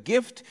whatever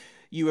gift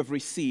you have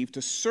received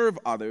to serve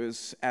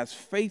others as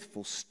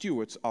faithful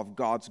stewards of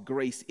God's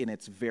grace in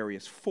its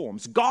various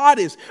forms. God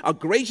is a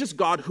gracious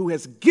God who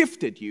has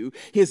gifted you.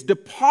 He has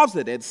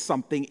deposited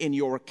something in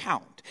your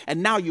account.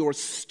 And now you're a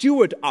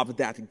steward of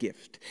that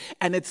gift.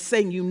 And it's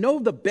saying,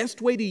 the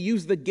best way to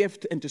use the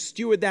gift and to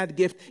steward that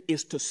gift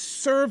is to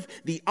serve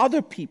the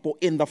other people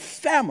in the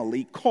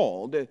family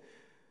called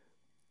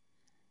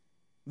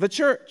the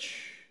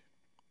church.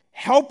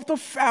 Help the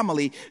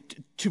family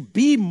to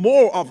be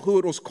more of who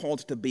it was called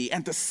to be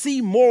and to see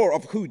more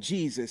of who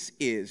Jesus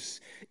is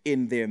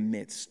in their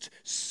midst.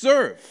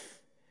 Serve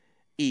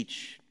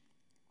each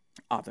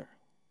other.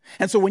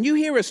 And so when you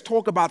hear us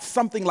talk about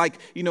something like,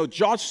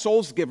 Josh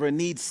Solsgiver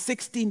needs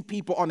 16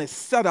 people on his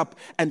setup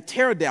and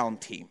teardown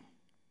team,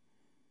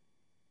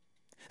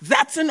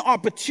 that's an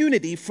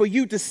opportunity for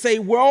you to say,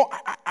 well,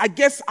 I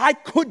guess I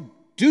could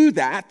do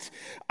that.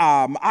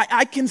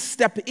 I can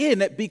step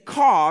in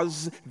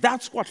because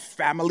that's what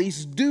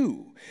families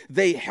do.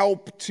 They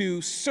help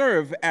to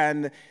serve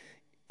and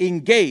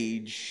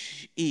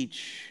engage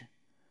each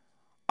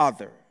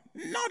other.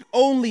 Not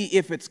only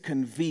if it's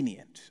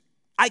convenient.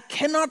 I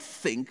cannot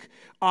think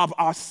of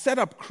our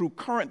setup crew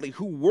currently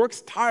who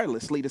works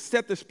tirelessly to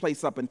set this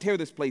place up and tear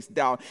this place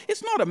down.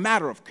 It's not a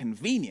matter of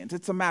convenience.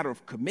 It's a matter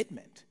of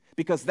commitment,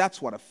 because that's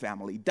what a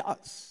family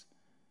does.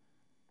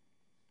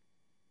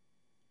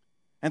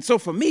 And so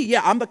for me,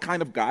 I'm the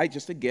kind of guy,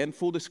 just again,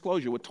 full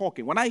disclosure, we're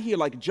talking. When I hear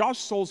like Josh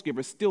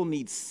Solsgiver still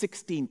needs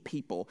 16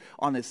 people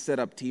on his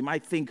setup team, I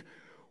think,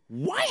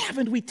 why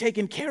haven't we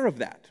taken care of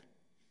that?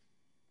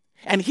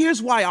 And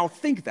here's why I'll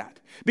think that.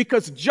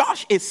 Because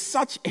Josh is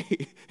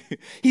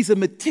he's a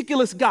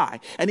meticulous guy,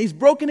 and he's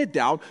broken it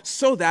down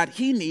so that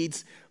he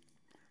needs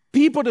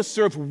people to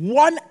serve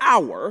 1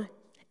 hour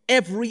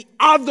every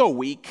other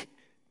week,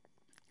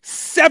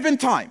 7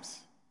 times.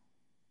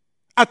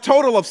 A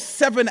total of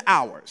 7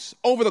 hours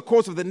over the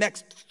course of the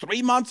next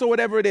 3 months or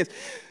whatever it is.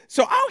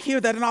 So I'll hear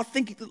that and I'll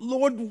think,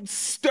 Lord,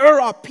 stir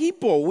up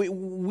people.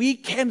 We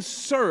can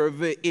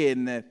serve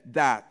in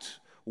that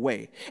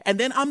way. And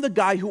then I'm the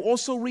guy who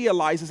also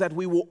realizes that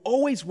we will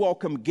always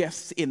welcome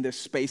guests in this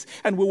space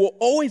and we will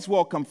always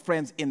welcome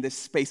friends in this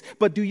space.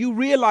 But do you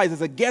realize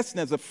as a guest and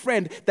as a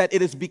friend that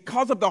it is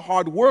because of the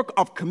hard work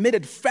of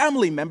committed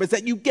family members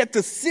that you get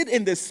to sit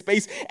in this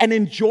space and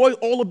enjoy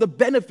all of the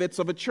benefits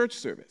of a church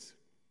service?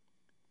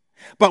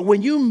 But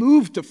when you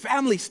move to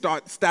family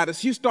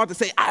status, you start to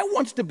say, I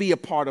want to be a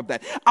part of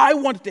that. I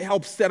want to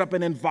help set up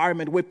an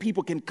environment where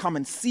people can come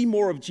and see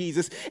more of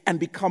Jesus and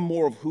become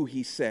more of who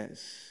he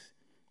says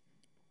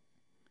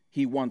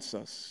he wants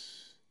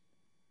us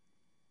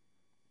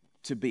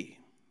to be.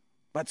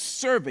 But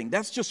serving,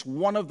 that's just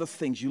one of the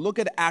things. You look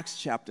at Acts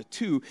chapter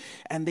 2,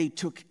 and they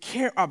took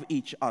care of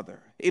each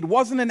other. It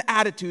wasn't an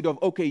attitude of,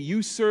 okay,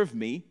 you serve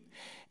me,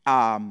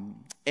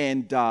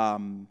 and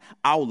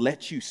I'll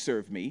let you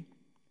serve me,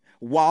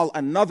 while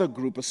another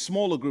group, a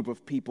smaller group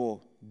of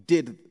people,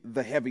 did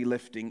the heavy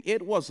lifting.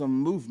 It was a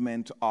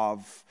movement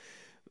of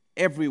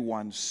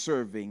everyone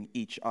serving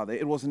each other.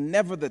 It was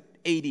never the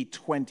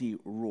 80-20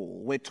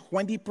 rule, where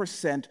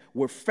 20%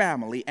 were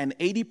family and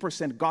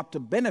 80% got to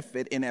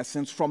benefit, in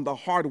essence, from the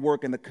hard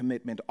work and the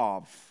commitment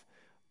of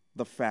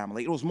the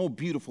family. It was more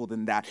beautiful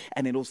than that,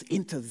 and it was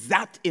into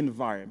that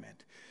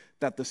environment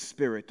that the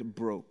Spirit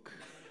broke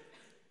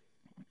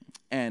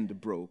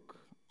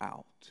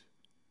out.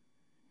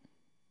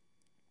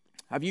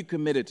 Have you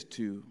committed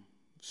to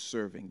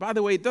serving? By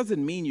the way, it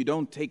doesn't mean you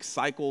don't take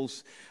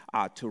cycles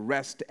to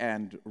rest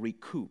and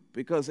recoup.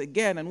 Because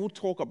again, and we'll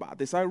talk about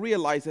this, I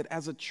realize that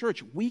as a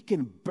church, we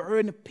can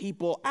burn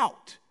people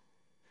out.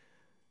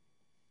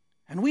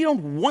 And we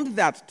don't want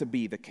that to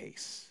be the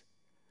case.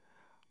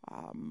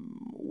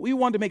 We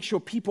want to make sure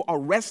people are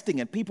resting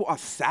and people are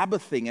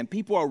Sabbathing and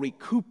people are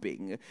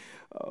recouping.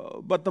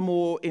 But the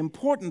more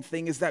important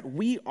thing is that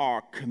we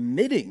are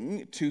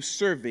committing to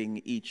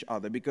serving each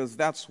other, because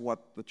that's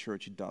what the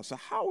church does. So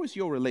how is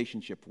your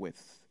relationship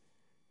with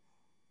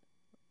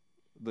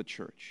the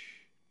church?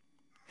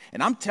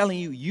 And I'm telling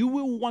you, you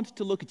will want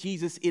to look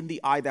Jesus in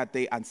the eye that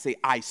day and say,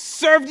 I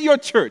served your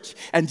church.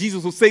 And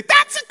Jesus will say,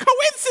 that's a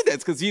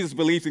coincidence, because Jesus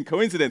believes in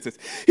coincidences.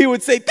 He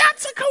would say,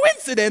 that's a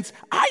coincidence.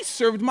 I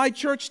served my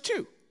church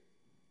too.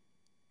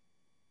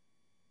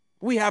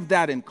 We have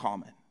that in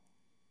common.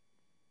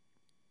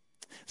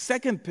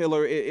 Second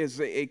pillar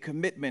is a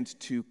commitment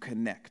to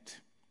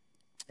connect.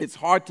 It's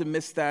hard to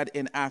miss that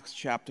in Acts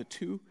chapter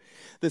 2.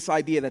 This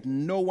idea that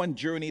no one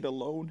journeyed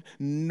alone,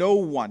 no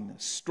one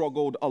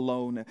struggled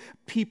alone,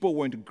 people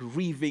weren't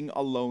grieving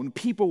alone,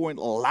 people weren't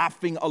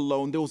laughing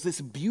alone. There was this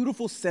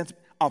beautiful sense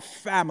of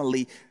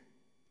family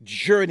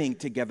journeying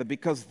together,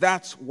 because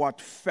that's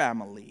what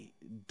family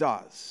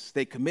does.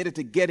 They committed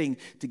to getting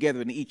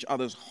together in each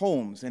other's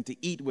homes and to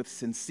eat with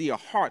sincere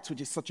hearts,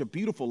 which is such a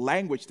beautiful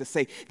language to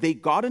say. They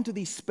got into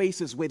these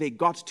spaces where they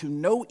got to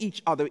know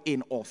each other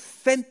in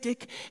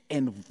authentic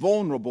and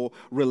vulnerable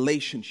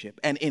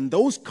relationship. And in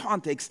those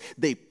contexts,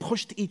 they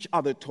pushed each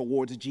other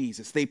towards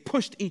Jesus. They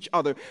pushed each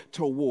other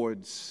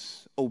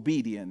towards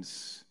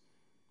obedience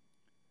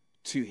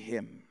to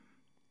Him.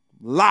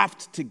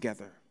 Laughed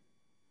together,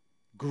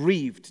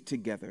 grieved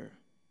together,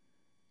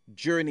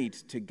 journeyed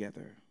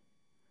together.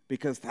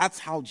 Because that's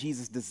how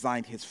Jesus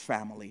designed His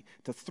family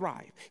to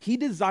thrive. He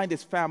designed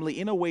His family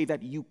in a way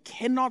that you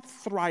cannot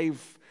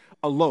thrive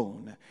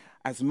alone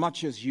as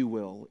much as you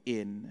will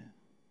in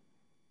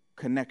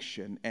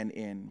connection and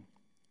in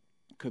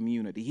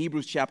community.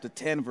 Hebrews chapter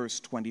 10,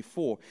 verse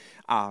 24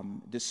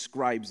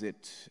 describes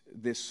it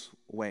this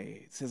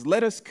way. It says,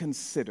 let us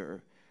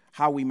consider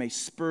how we may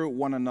spur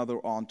one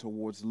another on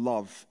towards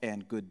love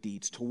and good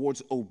deeds,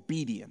 towards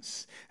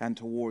obedience, and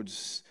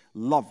towards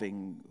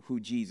loving who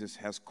Jesus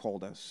has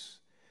called us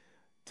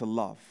to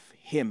love,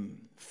 Him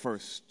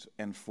first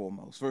and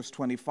foremost. Verse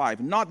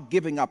 25, not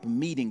giving up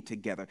meeting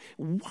together.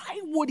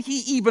 Why would he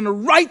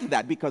even write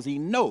that? Because he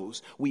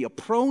knows we are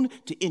prone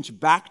to inch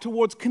back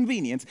towards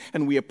convenience,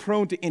 and we are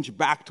prone to inch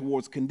back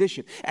towards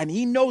condition. And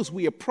he knows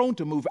we are prone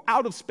to move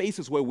out of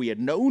spaces where we are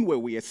known, where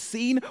we are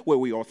seen, where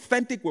we are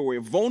authentic, where we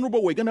are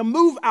vulnerable. We're going to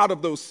move out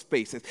of those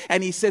spaces.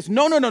 And he says,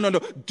 no.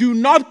 Do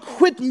not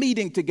quit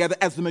meeting together,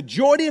 as the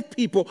majority of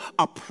people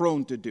are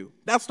prone to do.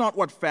 That's not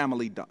what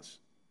family does.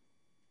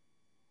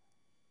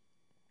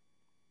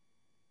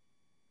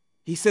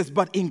 He says,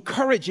 but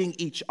encouraging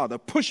each other,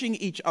 pushing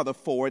each other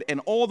forward,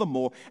 and all the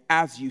more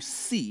as you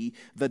see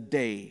the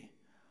day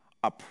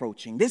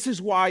approaching. This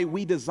is why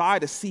we desire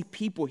to see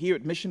people here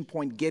at Mission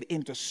Point get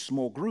into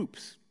small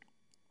groups.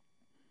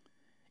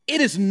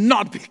 It is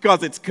not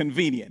because it's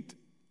convenient.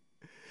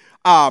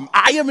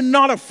 I am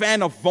not a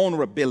fan of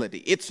vulnerability.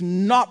 It's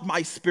not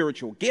my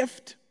spiritual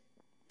gift.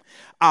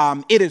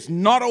 It is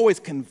not always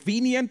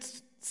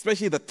convenient,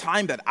 especially the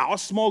time that our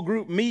small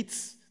group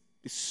meets.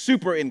 It's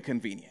super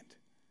inconvenient.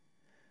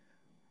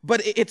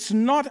 But it's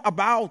not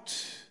about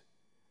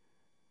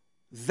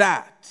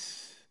that.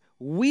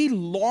 We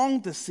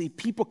long to see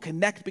people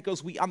connect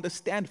because we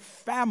understand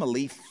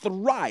family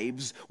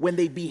thrives when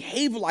they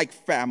behave like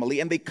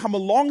family and they come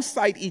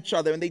alongside each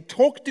other and they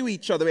talk to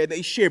each other and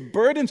they share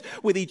burdens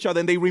with each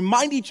other and they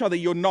remind each other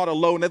you're not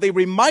alone, and they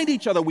remind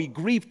each other we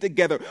grieve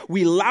together,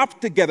 we laugh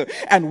together,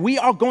 and we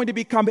are going to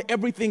become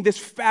everything this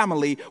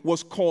family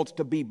was called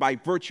to be by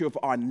virtue of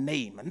our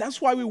name. And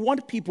that's why we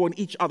want people in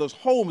each other's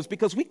homes,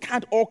 because we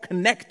can't all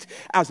connect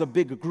as a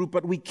bigger group,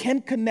 but we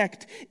can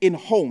connect in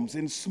homes,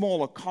 in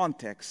smaller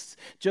contexts,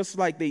 just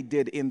like they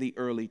did in the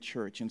early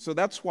church. And so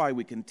that's why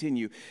we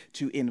continue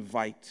to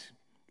invite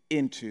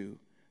into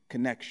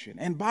connection.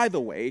 And by the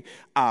way,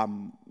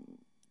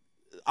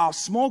 our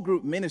small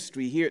group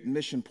ministry here at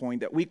Mission Point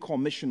that we call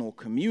missional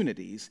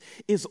communities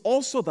is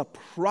also the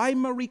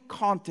primary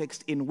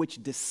context in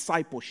which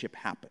discipleship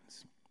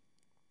happens.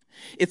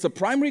 It's a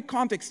primary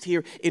context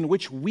here in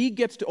which we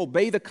get to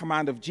obey the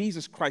command of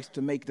Jesus Christ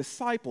to make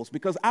disciples.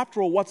 Because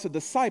after all, what's a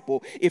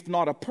disciple if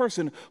not a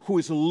person who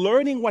is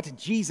learning what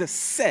Jesus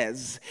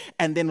says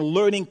and then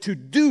learning to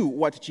do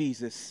what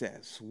Jesus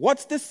says?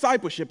 What's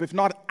discipleship if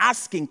not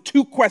asking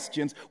two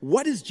questions?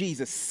 What is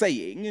Jesus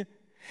saying?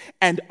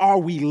 And are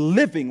we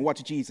living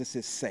what Jesus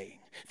is saying?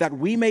 That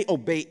we may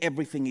obey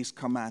everything he's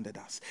commanded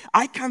us.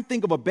 I can't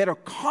think of a better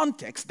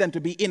context than to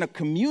be in a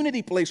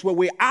community place where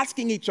we're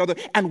asking each other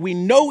and we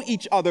know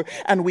each other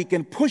and we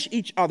can push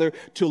each other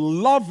to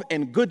love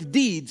and good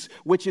deeds,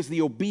 which is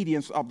the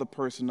obedience of the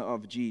person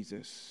of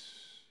Jesus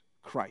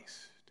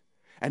Christ.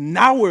 And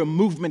now we're a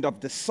movement of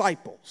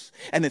disciples.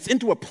 And it's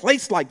into a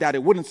place like that,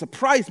 it wouldn't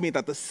surprise me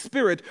that the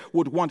Spirit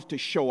would want to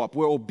show up,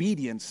 where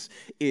obedience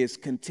is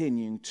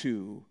continuing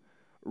to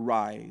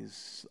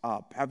rise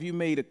up. Have you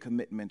made a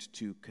commitment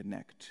to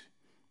connect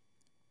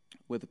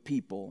with the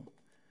people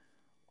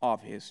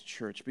of his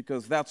church?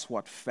 Because that's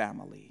what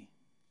family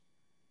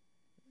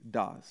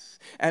does.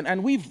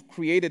 And we've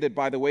created it,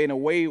 by the way, in a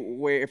way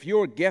where if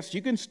you're a guest,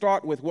 you can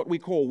start with what we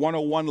call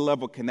 101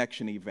 level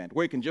connection event,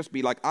 where it can just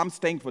be like, I'm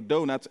staying for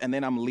donuts and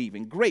then I'm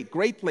leaving. Great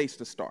place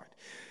to start.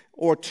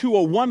 Or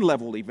 201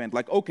 level event,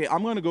 like, okay,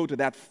 I'm going to go to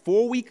that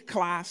 4-week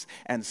class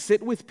and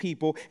sit with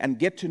people and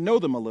get to know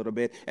them a little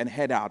bit and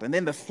head out. And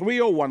then the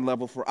 301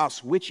 level for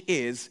us, which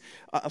is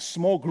a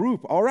small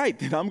group. All right,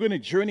 then I'm going to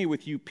journey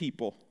with you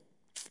people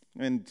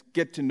and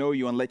get to know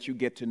you and let you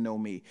get to know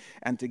me,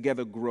 and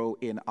together grow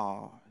in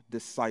our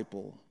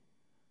disciple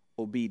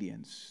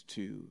obedience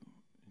to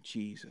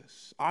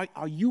Jesus.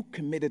 Are you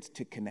committed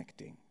to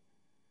connecting?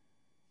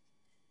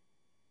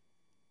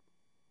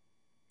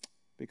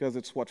 Because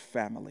it's what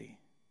family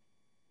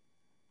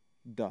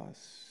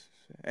does.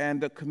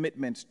 And a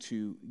commitment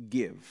to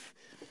give.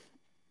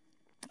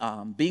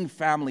 Being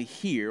family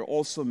here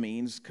also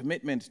means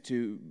commitment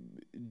to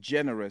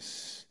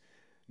generous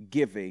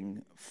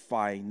giving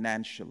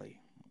financially.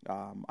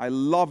 I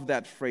love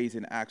that phrase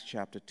in Acts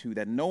chapter 2,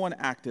 that no one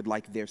acted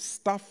like their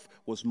stuff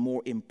was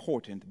more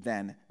important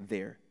than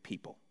their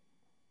people.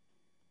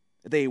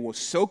 They were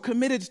so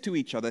committed to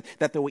each other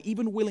that they were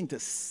even willing to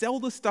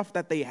sell the stuff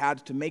that they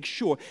had to make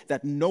sure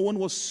that no one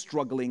was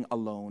struggling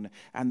alone.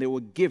 And they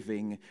were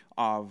giving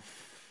of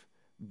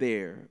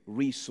their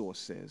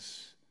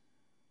resources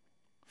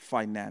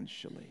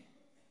financially.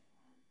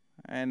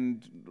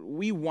 And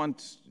we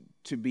want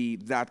to be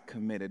that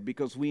committed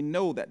because we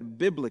know that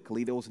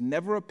biblically there was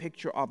never a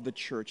picture of the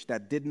church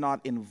that did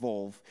not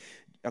involve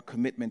a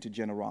commitment to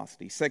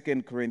generosity.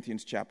 2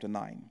 Corinthians chapter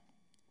 9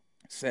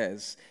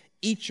 says,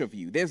 each of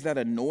you, there's that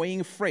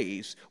annoying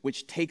phrase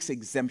which takes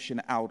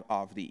exemption out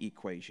of the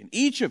equation.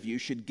 Each of you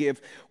should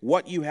give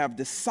what you have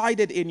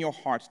decided in your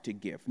heart to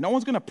give. No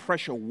one's going to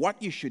pressure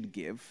what you should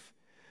give,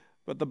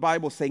 but the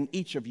Bible's saying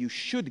each of you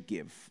should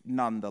give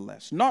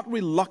nonetheless. Not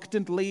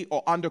reluctantly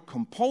or under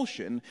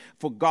compulsion,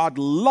 for God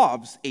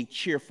loves a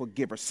cheerful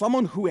giver,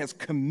 someone who has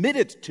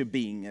committed to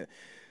being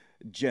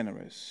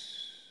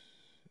generous.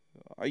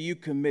 Are you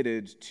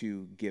committed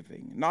to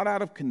giving? Not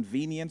out of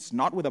convenience,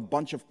 not with a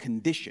bunch of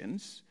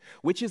conditions,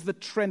 which is the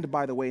trend,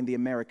 by the way, in the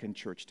American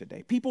church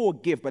today. People will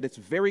give, but it's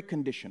very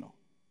conditional.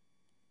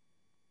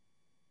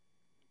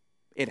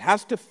 It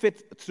has to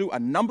fit through a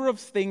number of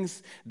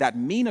things that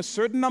mean a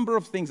certain number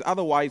of things,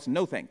 otherwise,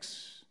 no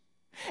thanks.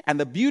 And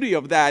the beauty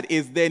of that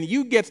is then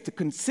you get to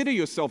consider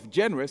yourself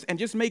generous and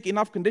just make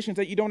enough conditions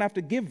that you don't have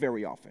to give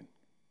very often.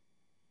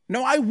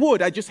 No, I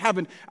would. I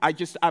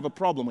have a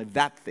problem with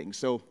that thing.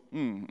 So,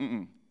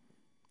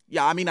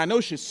 yeah, I mean, I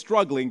know she's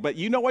struggling, but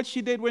you know what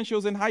she did when she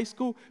was in high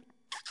school?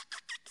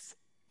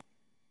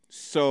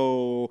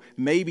 So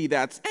maybe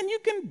and you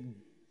can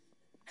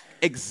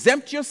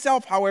exempt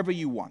yourself however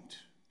you want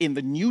in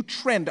the new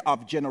trend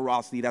of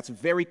generosity that's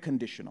very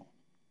conditional.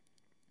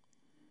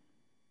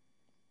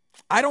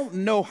 I don't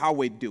know how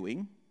we're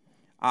doing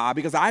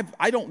because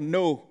I don't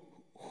know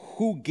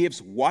who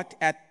gives what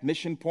at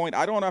Mission Point.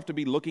 I don't have to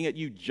be looking at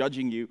you,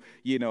 judging you,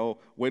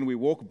 when we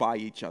walk by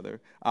each other.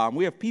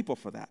 We have people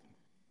for that.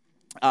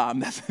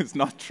 It's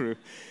not true.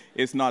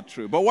 It's not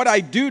true. But what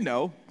I do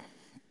know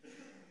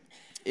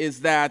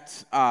is that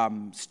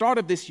start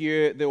of this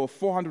year, there were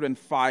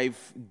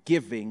 405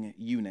 giving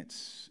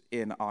units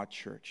in our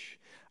church.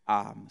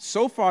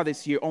 So far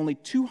this year, only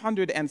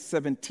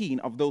 217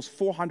 of those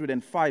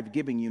 405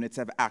 giving units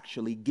have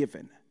actually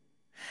given.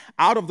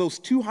 Out of those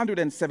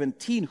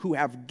 217 who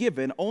have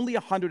given, only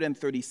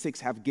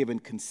 136 have given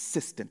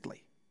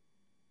consistently.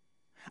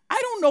 I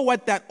don't know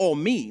what that all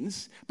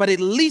means, but at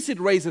least it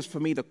raises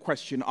for me the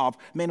question of,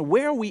 man,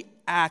 where are we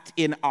at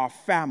in our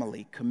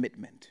family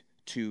commitment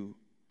to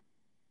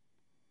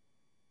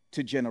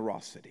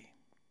generosity?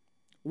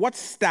 What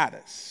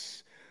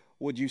status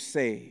would you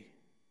say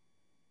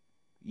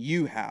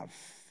you have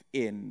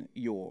in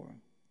your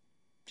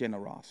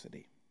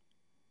generosity?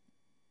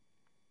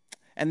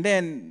 And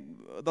then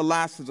the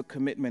last is a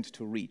commitment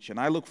to reach. And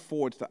I look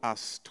forward to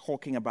us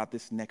talking about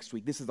this next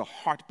week. This is the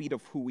heartbeat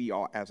of who we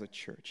are as a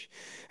church.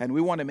 And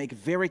we want to make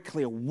very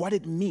clear what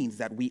it means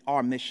that we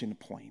are Mission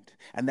Point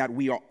and that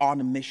we are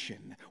on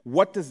mission.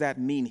 What does that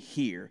mean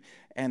here?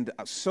 And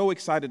so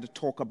excited to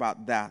talk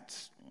about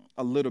that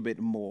a little bit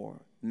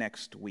more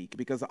next week,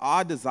 because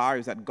our desire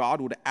is that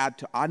God would add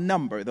to our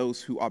number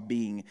those who are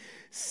being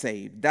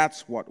saved.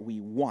 That's what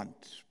we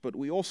want. But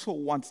we also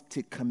want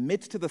to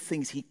commit to the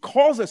things He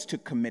calls us to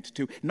commit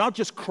to, not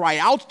just cry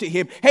out to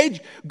Him, hey,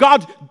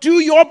 God, do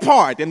your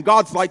part. And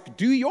God's like,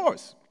 do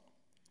yours.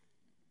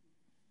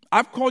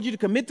 I've called you to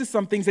commit to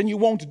some things and you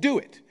won't do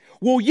it.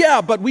 Well,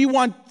 yeah, but we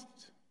want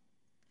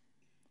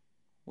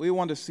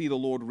to see the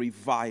Lord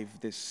revive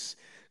this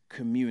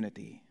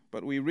community.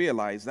 But we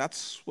realize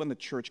that's when the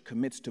church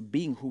commits to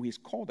being who He's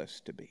called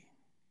us to be.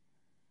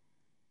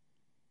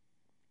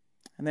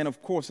 And then,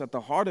 of course, at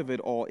the heart of it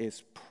all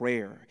is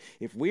prayer.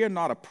 If we are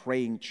not a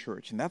praying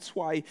church, and that's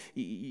why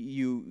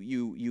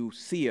you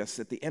see us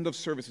at the end of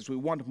services, we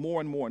want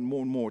more and more and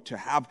more and more to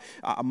have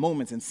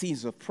moments and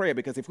seasons of prayer,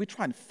 because if we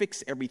try and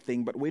fix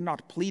everything, but we're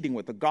not pleading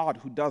with the God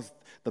who does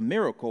the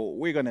miracle,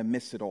 we're going to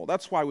miss it all.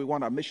 That's why we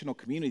want our missional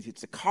community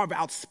to carve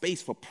out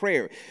space for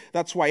prayer.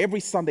 That's why every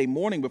Sunday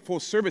morning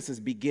before services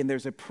begin,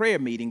 there's a prayer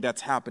meeting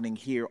that's happening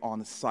here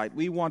on site.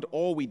 We want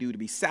all we do to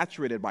be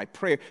saturated by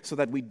prayer so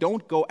that we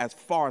don't go as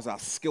far as our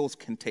skills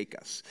can take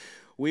us.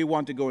 We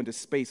want to go into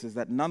spaces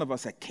that none of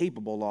us are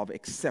capable of,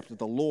 except that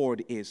the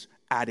Lord is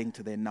adding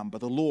to their number.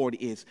 The Lord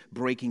is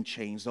breaking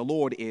chains. The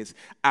Lord is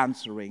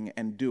answering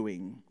and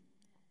doing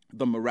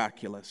the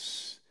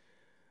miraculous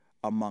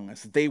among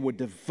us. They were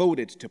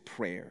devoted to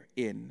prayer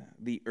in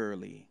the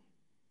early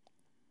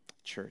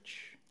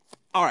church.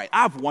 All right,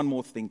 I have one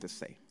more thing to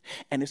say.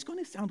 And it's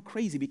going to sound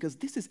crazy because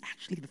this is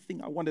actually the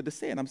thing I wanted to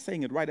say, and I'm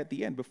saying it right at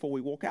the end before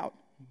we walk out.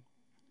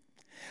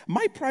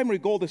 My primary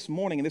goal this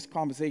morning in this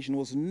conversation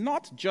was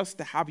not just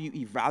to have you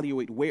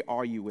evaluate where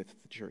are you with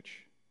the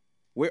church.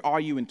 Where are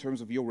you in terms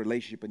of your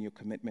relationship and your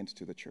commitment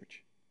to the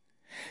church?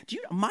 Do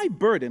you know, my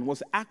burden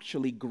was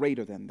actually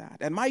greater than that.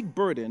 And my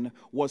burden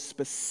was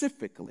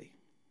specifically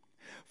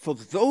for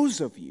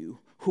those of you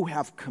who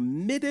have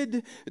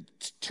committed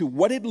to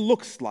what it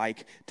looks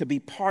like to be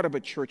part of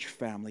a church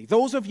family.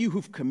 Those of you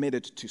who've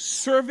committed to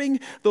serving,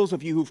 those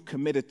of you who've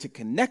committed to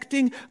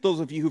connecting, those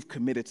of you who've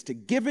committed to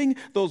giving,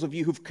 those of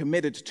you who've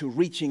committed to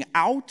reaching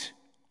out.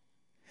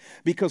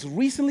 Because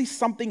recently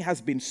something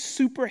has been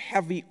super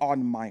heavy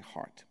on my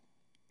heart.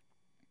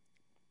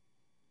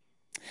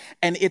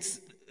 And it's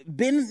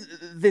been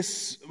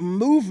this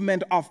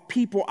movement of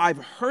people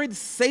I've heard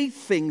say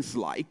things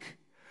like,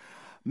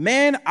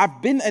 man,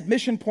 I've been at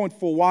Mission Point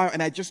for a while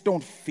and I just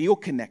don't feel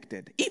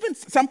connected. Even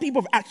some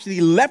people have actually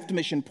left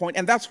Mission Point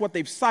and that's what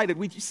they've cited.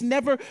 We just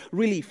never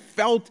really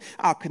felt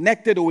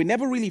connected, or we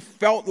never really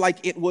felt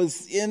like it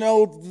was,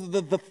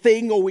 the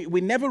thing, or we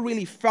never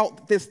really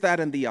felt this, that,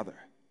 and the other.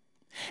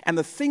 And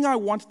the thing I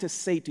want to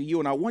say to you,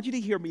 and I want you to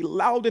hear me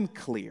loud and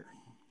clear,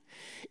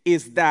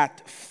 is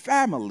that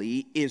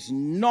family is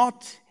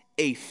not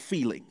a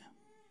feeling.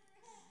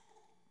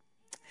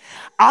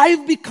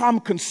 I've become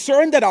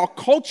concerned that our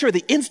culture,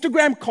 the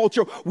Instagram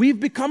culture, we've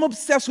become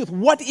obsessed with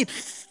what it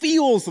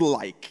feels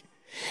like.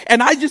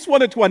 And I just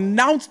wanted to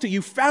announce to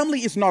you, family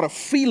is not a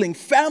feeling.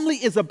 Family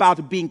is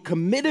about being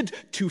committed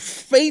to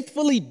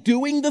faithfully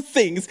doing the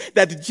things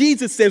that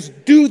Jesus says,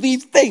 do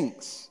these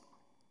things.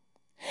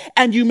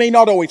 And you may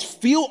not always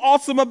feel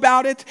awesome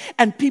about it,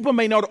 and people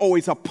may not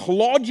always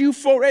applaud you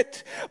for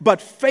it, but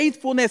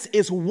faithfulness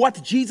is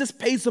what Jesus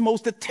pays the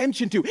most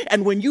attention to.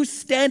 And when you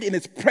stand in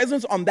His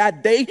presence on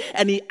that day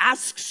and He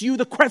asks you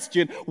the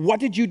question, what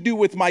did you do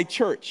with my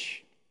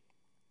church?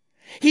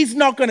 He's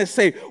not going to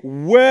say,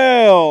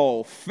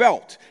 well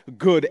felt,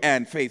 good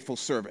and faithful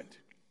servant.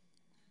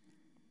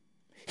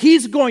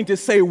 He's going to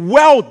say,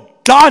 well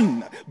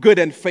done, good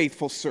and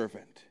faithful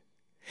servant.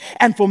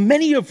 And for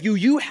many of you,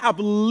 you have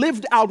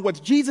lived out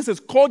what Jesus has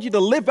called you to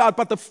live out,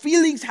 but the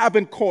feelings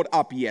haven't caught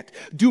up yet.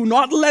 Do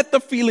not let the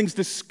feelings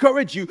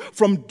discourage you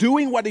from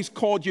doing what He's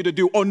called you to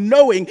do, or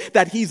knowing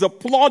that He's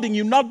applauding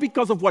you, not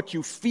because of what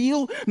you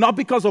feel, not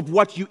because of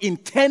what you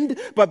intend,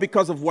 but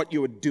because of what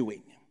you're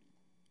doing.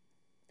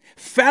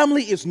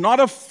 Family is not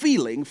a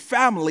feeling.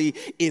 Family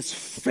is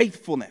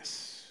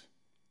faithfulness.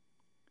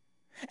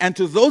 And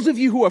to those of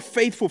you who are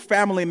faithful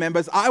family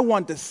members, I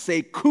want to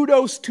say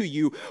kudos to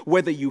you,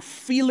 whether you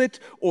feel it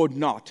or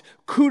not.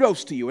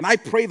 Kudos to you. And I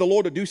pray the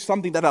Lord to do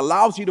something that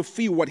allows you to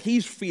feel what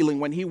He's feeling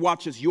when He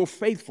watches your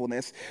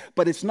faithfulness.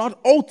 But it's not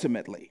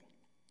ultimately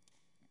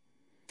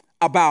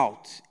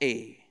about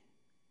a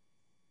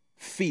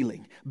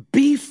feeling.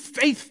 Be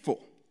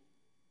faithful.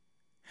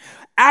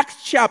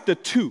 Acts chapter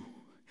 2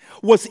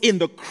 was in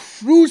the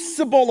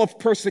crucible of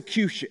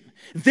persecution.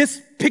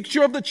 This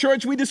picture of the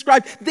church we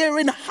described, they're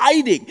in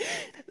hiding.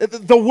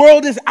 The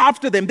world is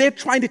after them. They're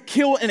trying to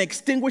kill and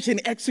extinguish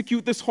and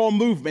execute this whole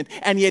movement.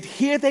 And yet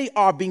here they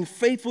are being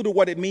faithful to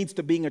what it means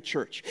to being a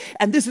church.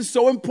 And this is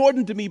so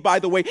important to me, by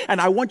the way. And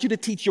I want you to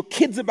teach your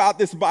kids about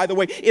this, by the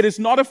way. It is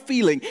not a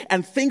feeling.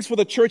 And things for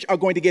the church are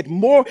going to get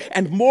more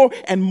and more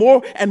and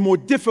more and more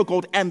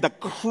difficult. And the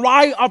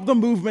cry of the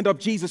movement of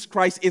Jesus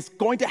Christ is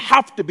going to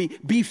have to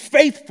be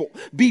faithful.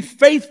 Be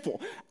faithful.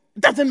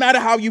 Doesn't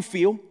matter how you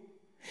feel.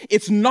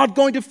 It's not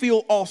going to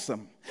feel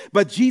awesome.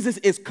 But Jesus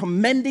is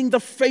commending the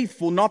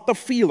faithful, not the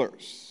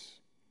feelers.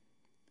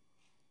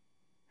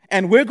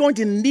 And we're going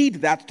to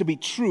need that to be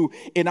true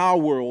in our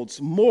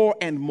worlds more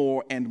and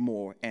more and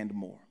more and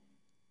more.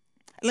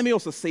 Let me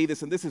also say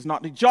this, and this is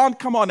not... John,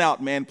 come on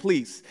out, man,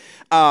 please.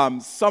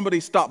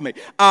 Somebody stop me.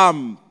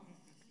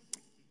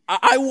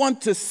 I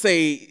want to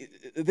say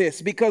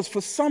this because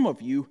for some of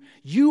you,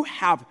 you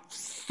have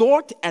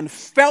thought and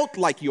felt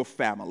like your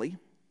family,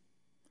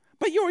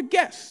 but you're a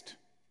guest.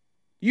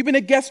 You've been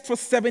a guest for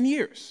 7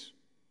 years.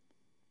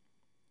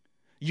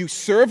 You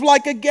serve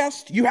like a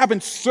guest. You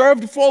haven't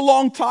served for a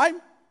long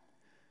time.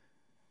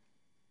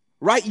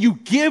 Right? You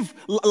give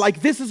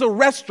like this is a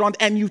restaurant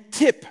and you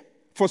tip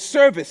for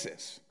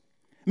services.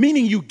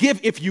 Meaning you give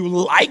if you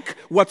like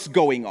what's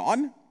going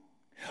on.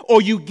 Or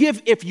you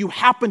give if you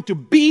happen to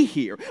be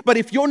here. But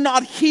if you're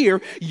not here,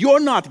 you're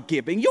not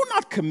giving. You're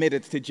not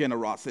committed to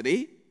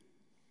generosity.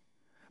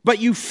 But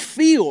you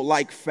feel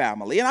like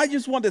family. And I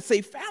just want to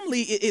say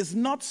family is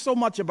not so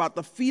much about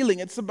the feeling.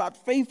 It's about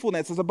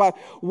faithfulness. It's about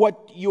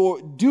what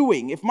you're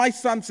doing. If my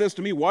son says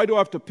to me, why do I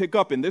have to pick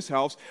up in this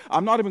house?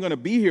 I'm not even going to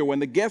be here when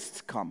the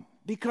guests come.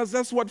 Because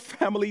that's what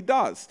family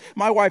does.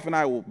 My wife and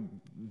I will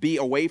be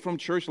away from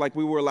church like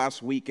we were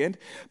last weekend.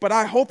 But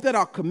I hope that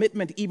our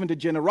commitment even to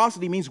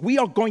generosity means we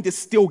are going to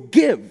still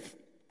give.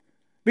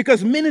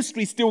 Because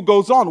ministry still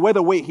goes on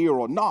whether we're here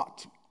or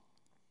not.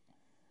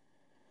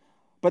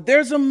 But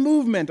there's a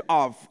movement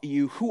of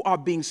you who are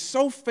being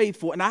so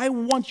faithful, and I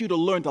want you to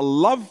learn to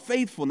love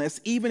faithfulness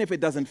even if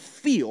it doesn't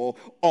feel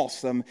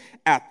awesome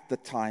at the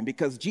time,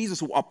 because Jesus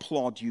will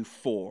applaud you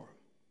for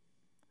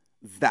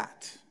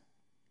that.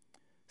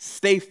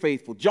 Stay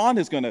faithful. John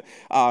is going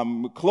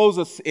to close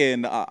us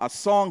in a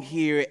song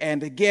here,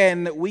 and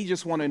again, we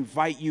just want to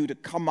invite you to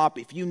come up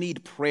if you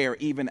need prayer,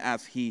 even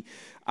as he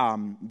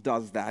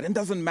does that. It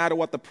doesn't matter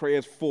what the prayer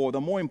is for.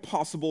 The more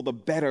impossible, the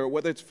better.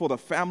 Whether it's for the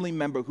family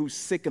member who's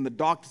sick and the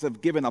doctors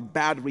have given a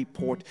bad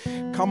report,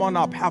 come on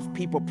up, have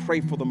people pray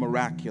for the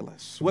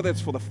miraculous. Whether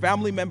it's for the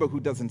family member who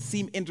doesn't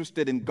seem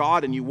interested in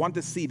God and you want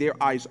to see their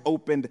eyes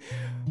opened,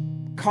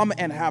 come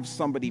and have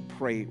somebody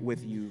pray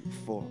with you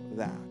for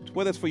that.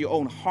 Whether it's for your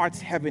own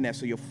heart's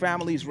heaviness or your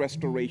family's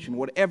restoration,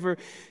 whatever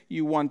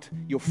you want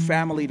your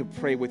family to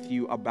pray with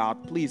you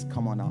about, please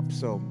come on up.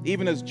 So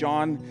even as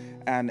John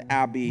and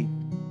Abby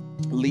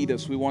lead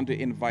us, we want to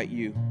invite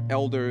you,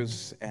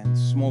 elders and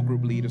small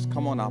group leaders,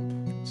 come on up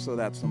so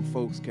that some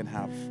folks can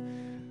have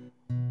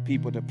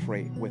people to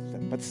pray with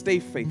them. But stay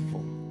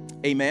faithful.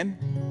 Amen.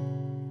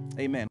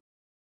 Amen.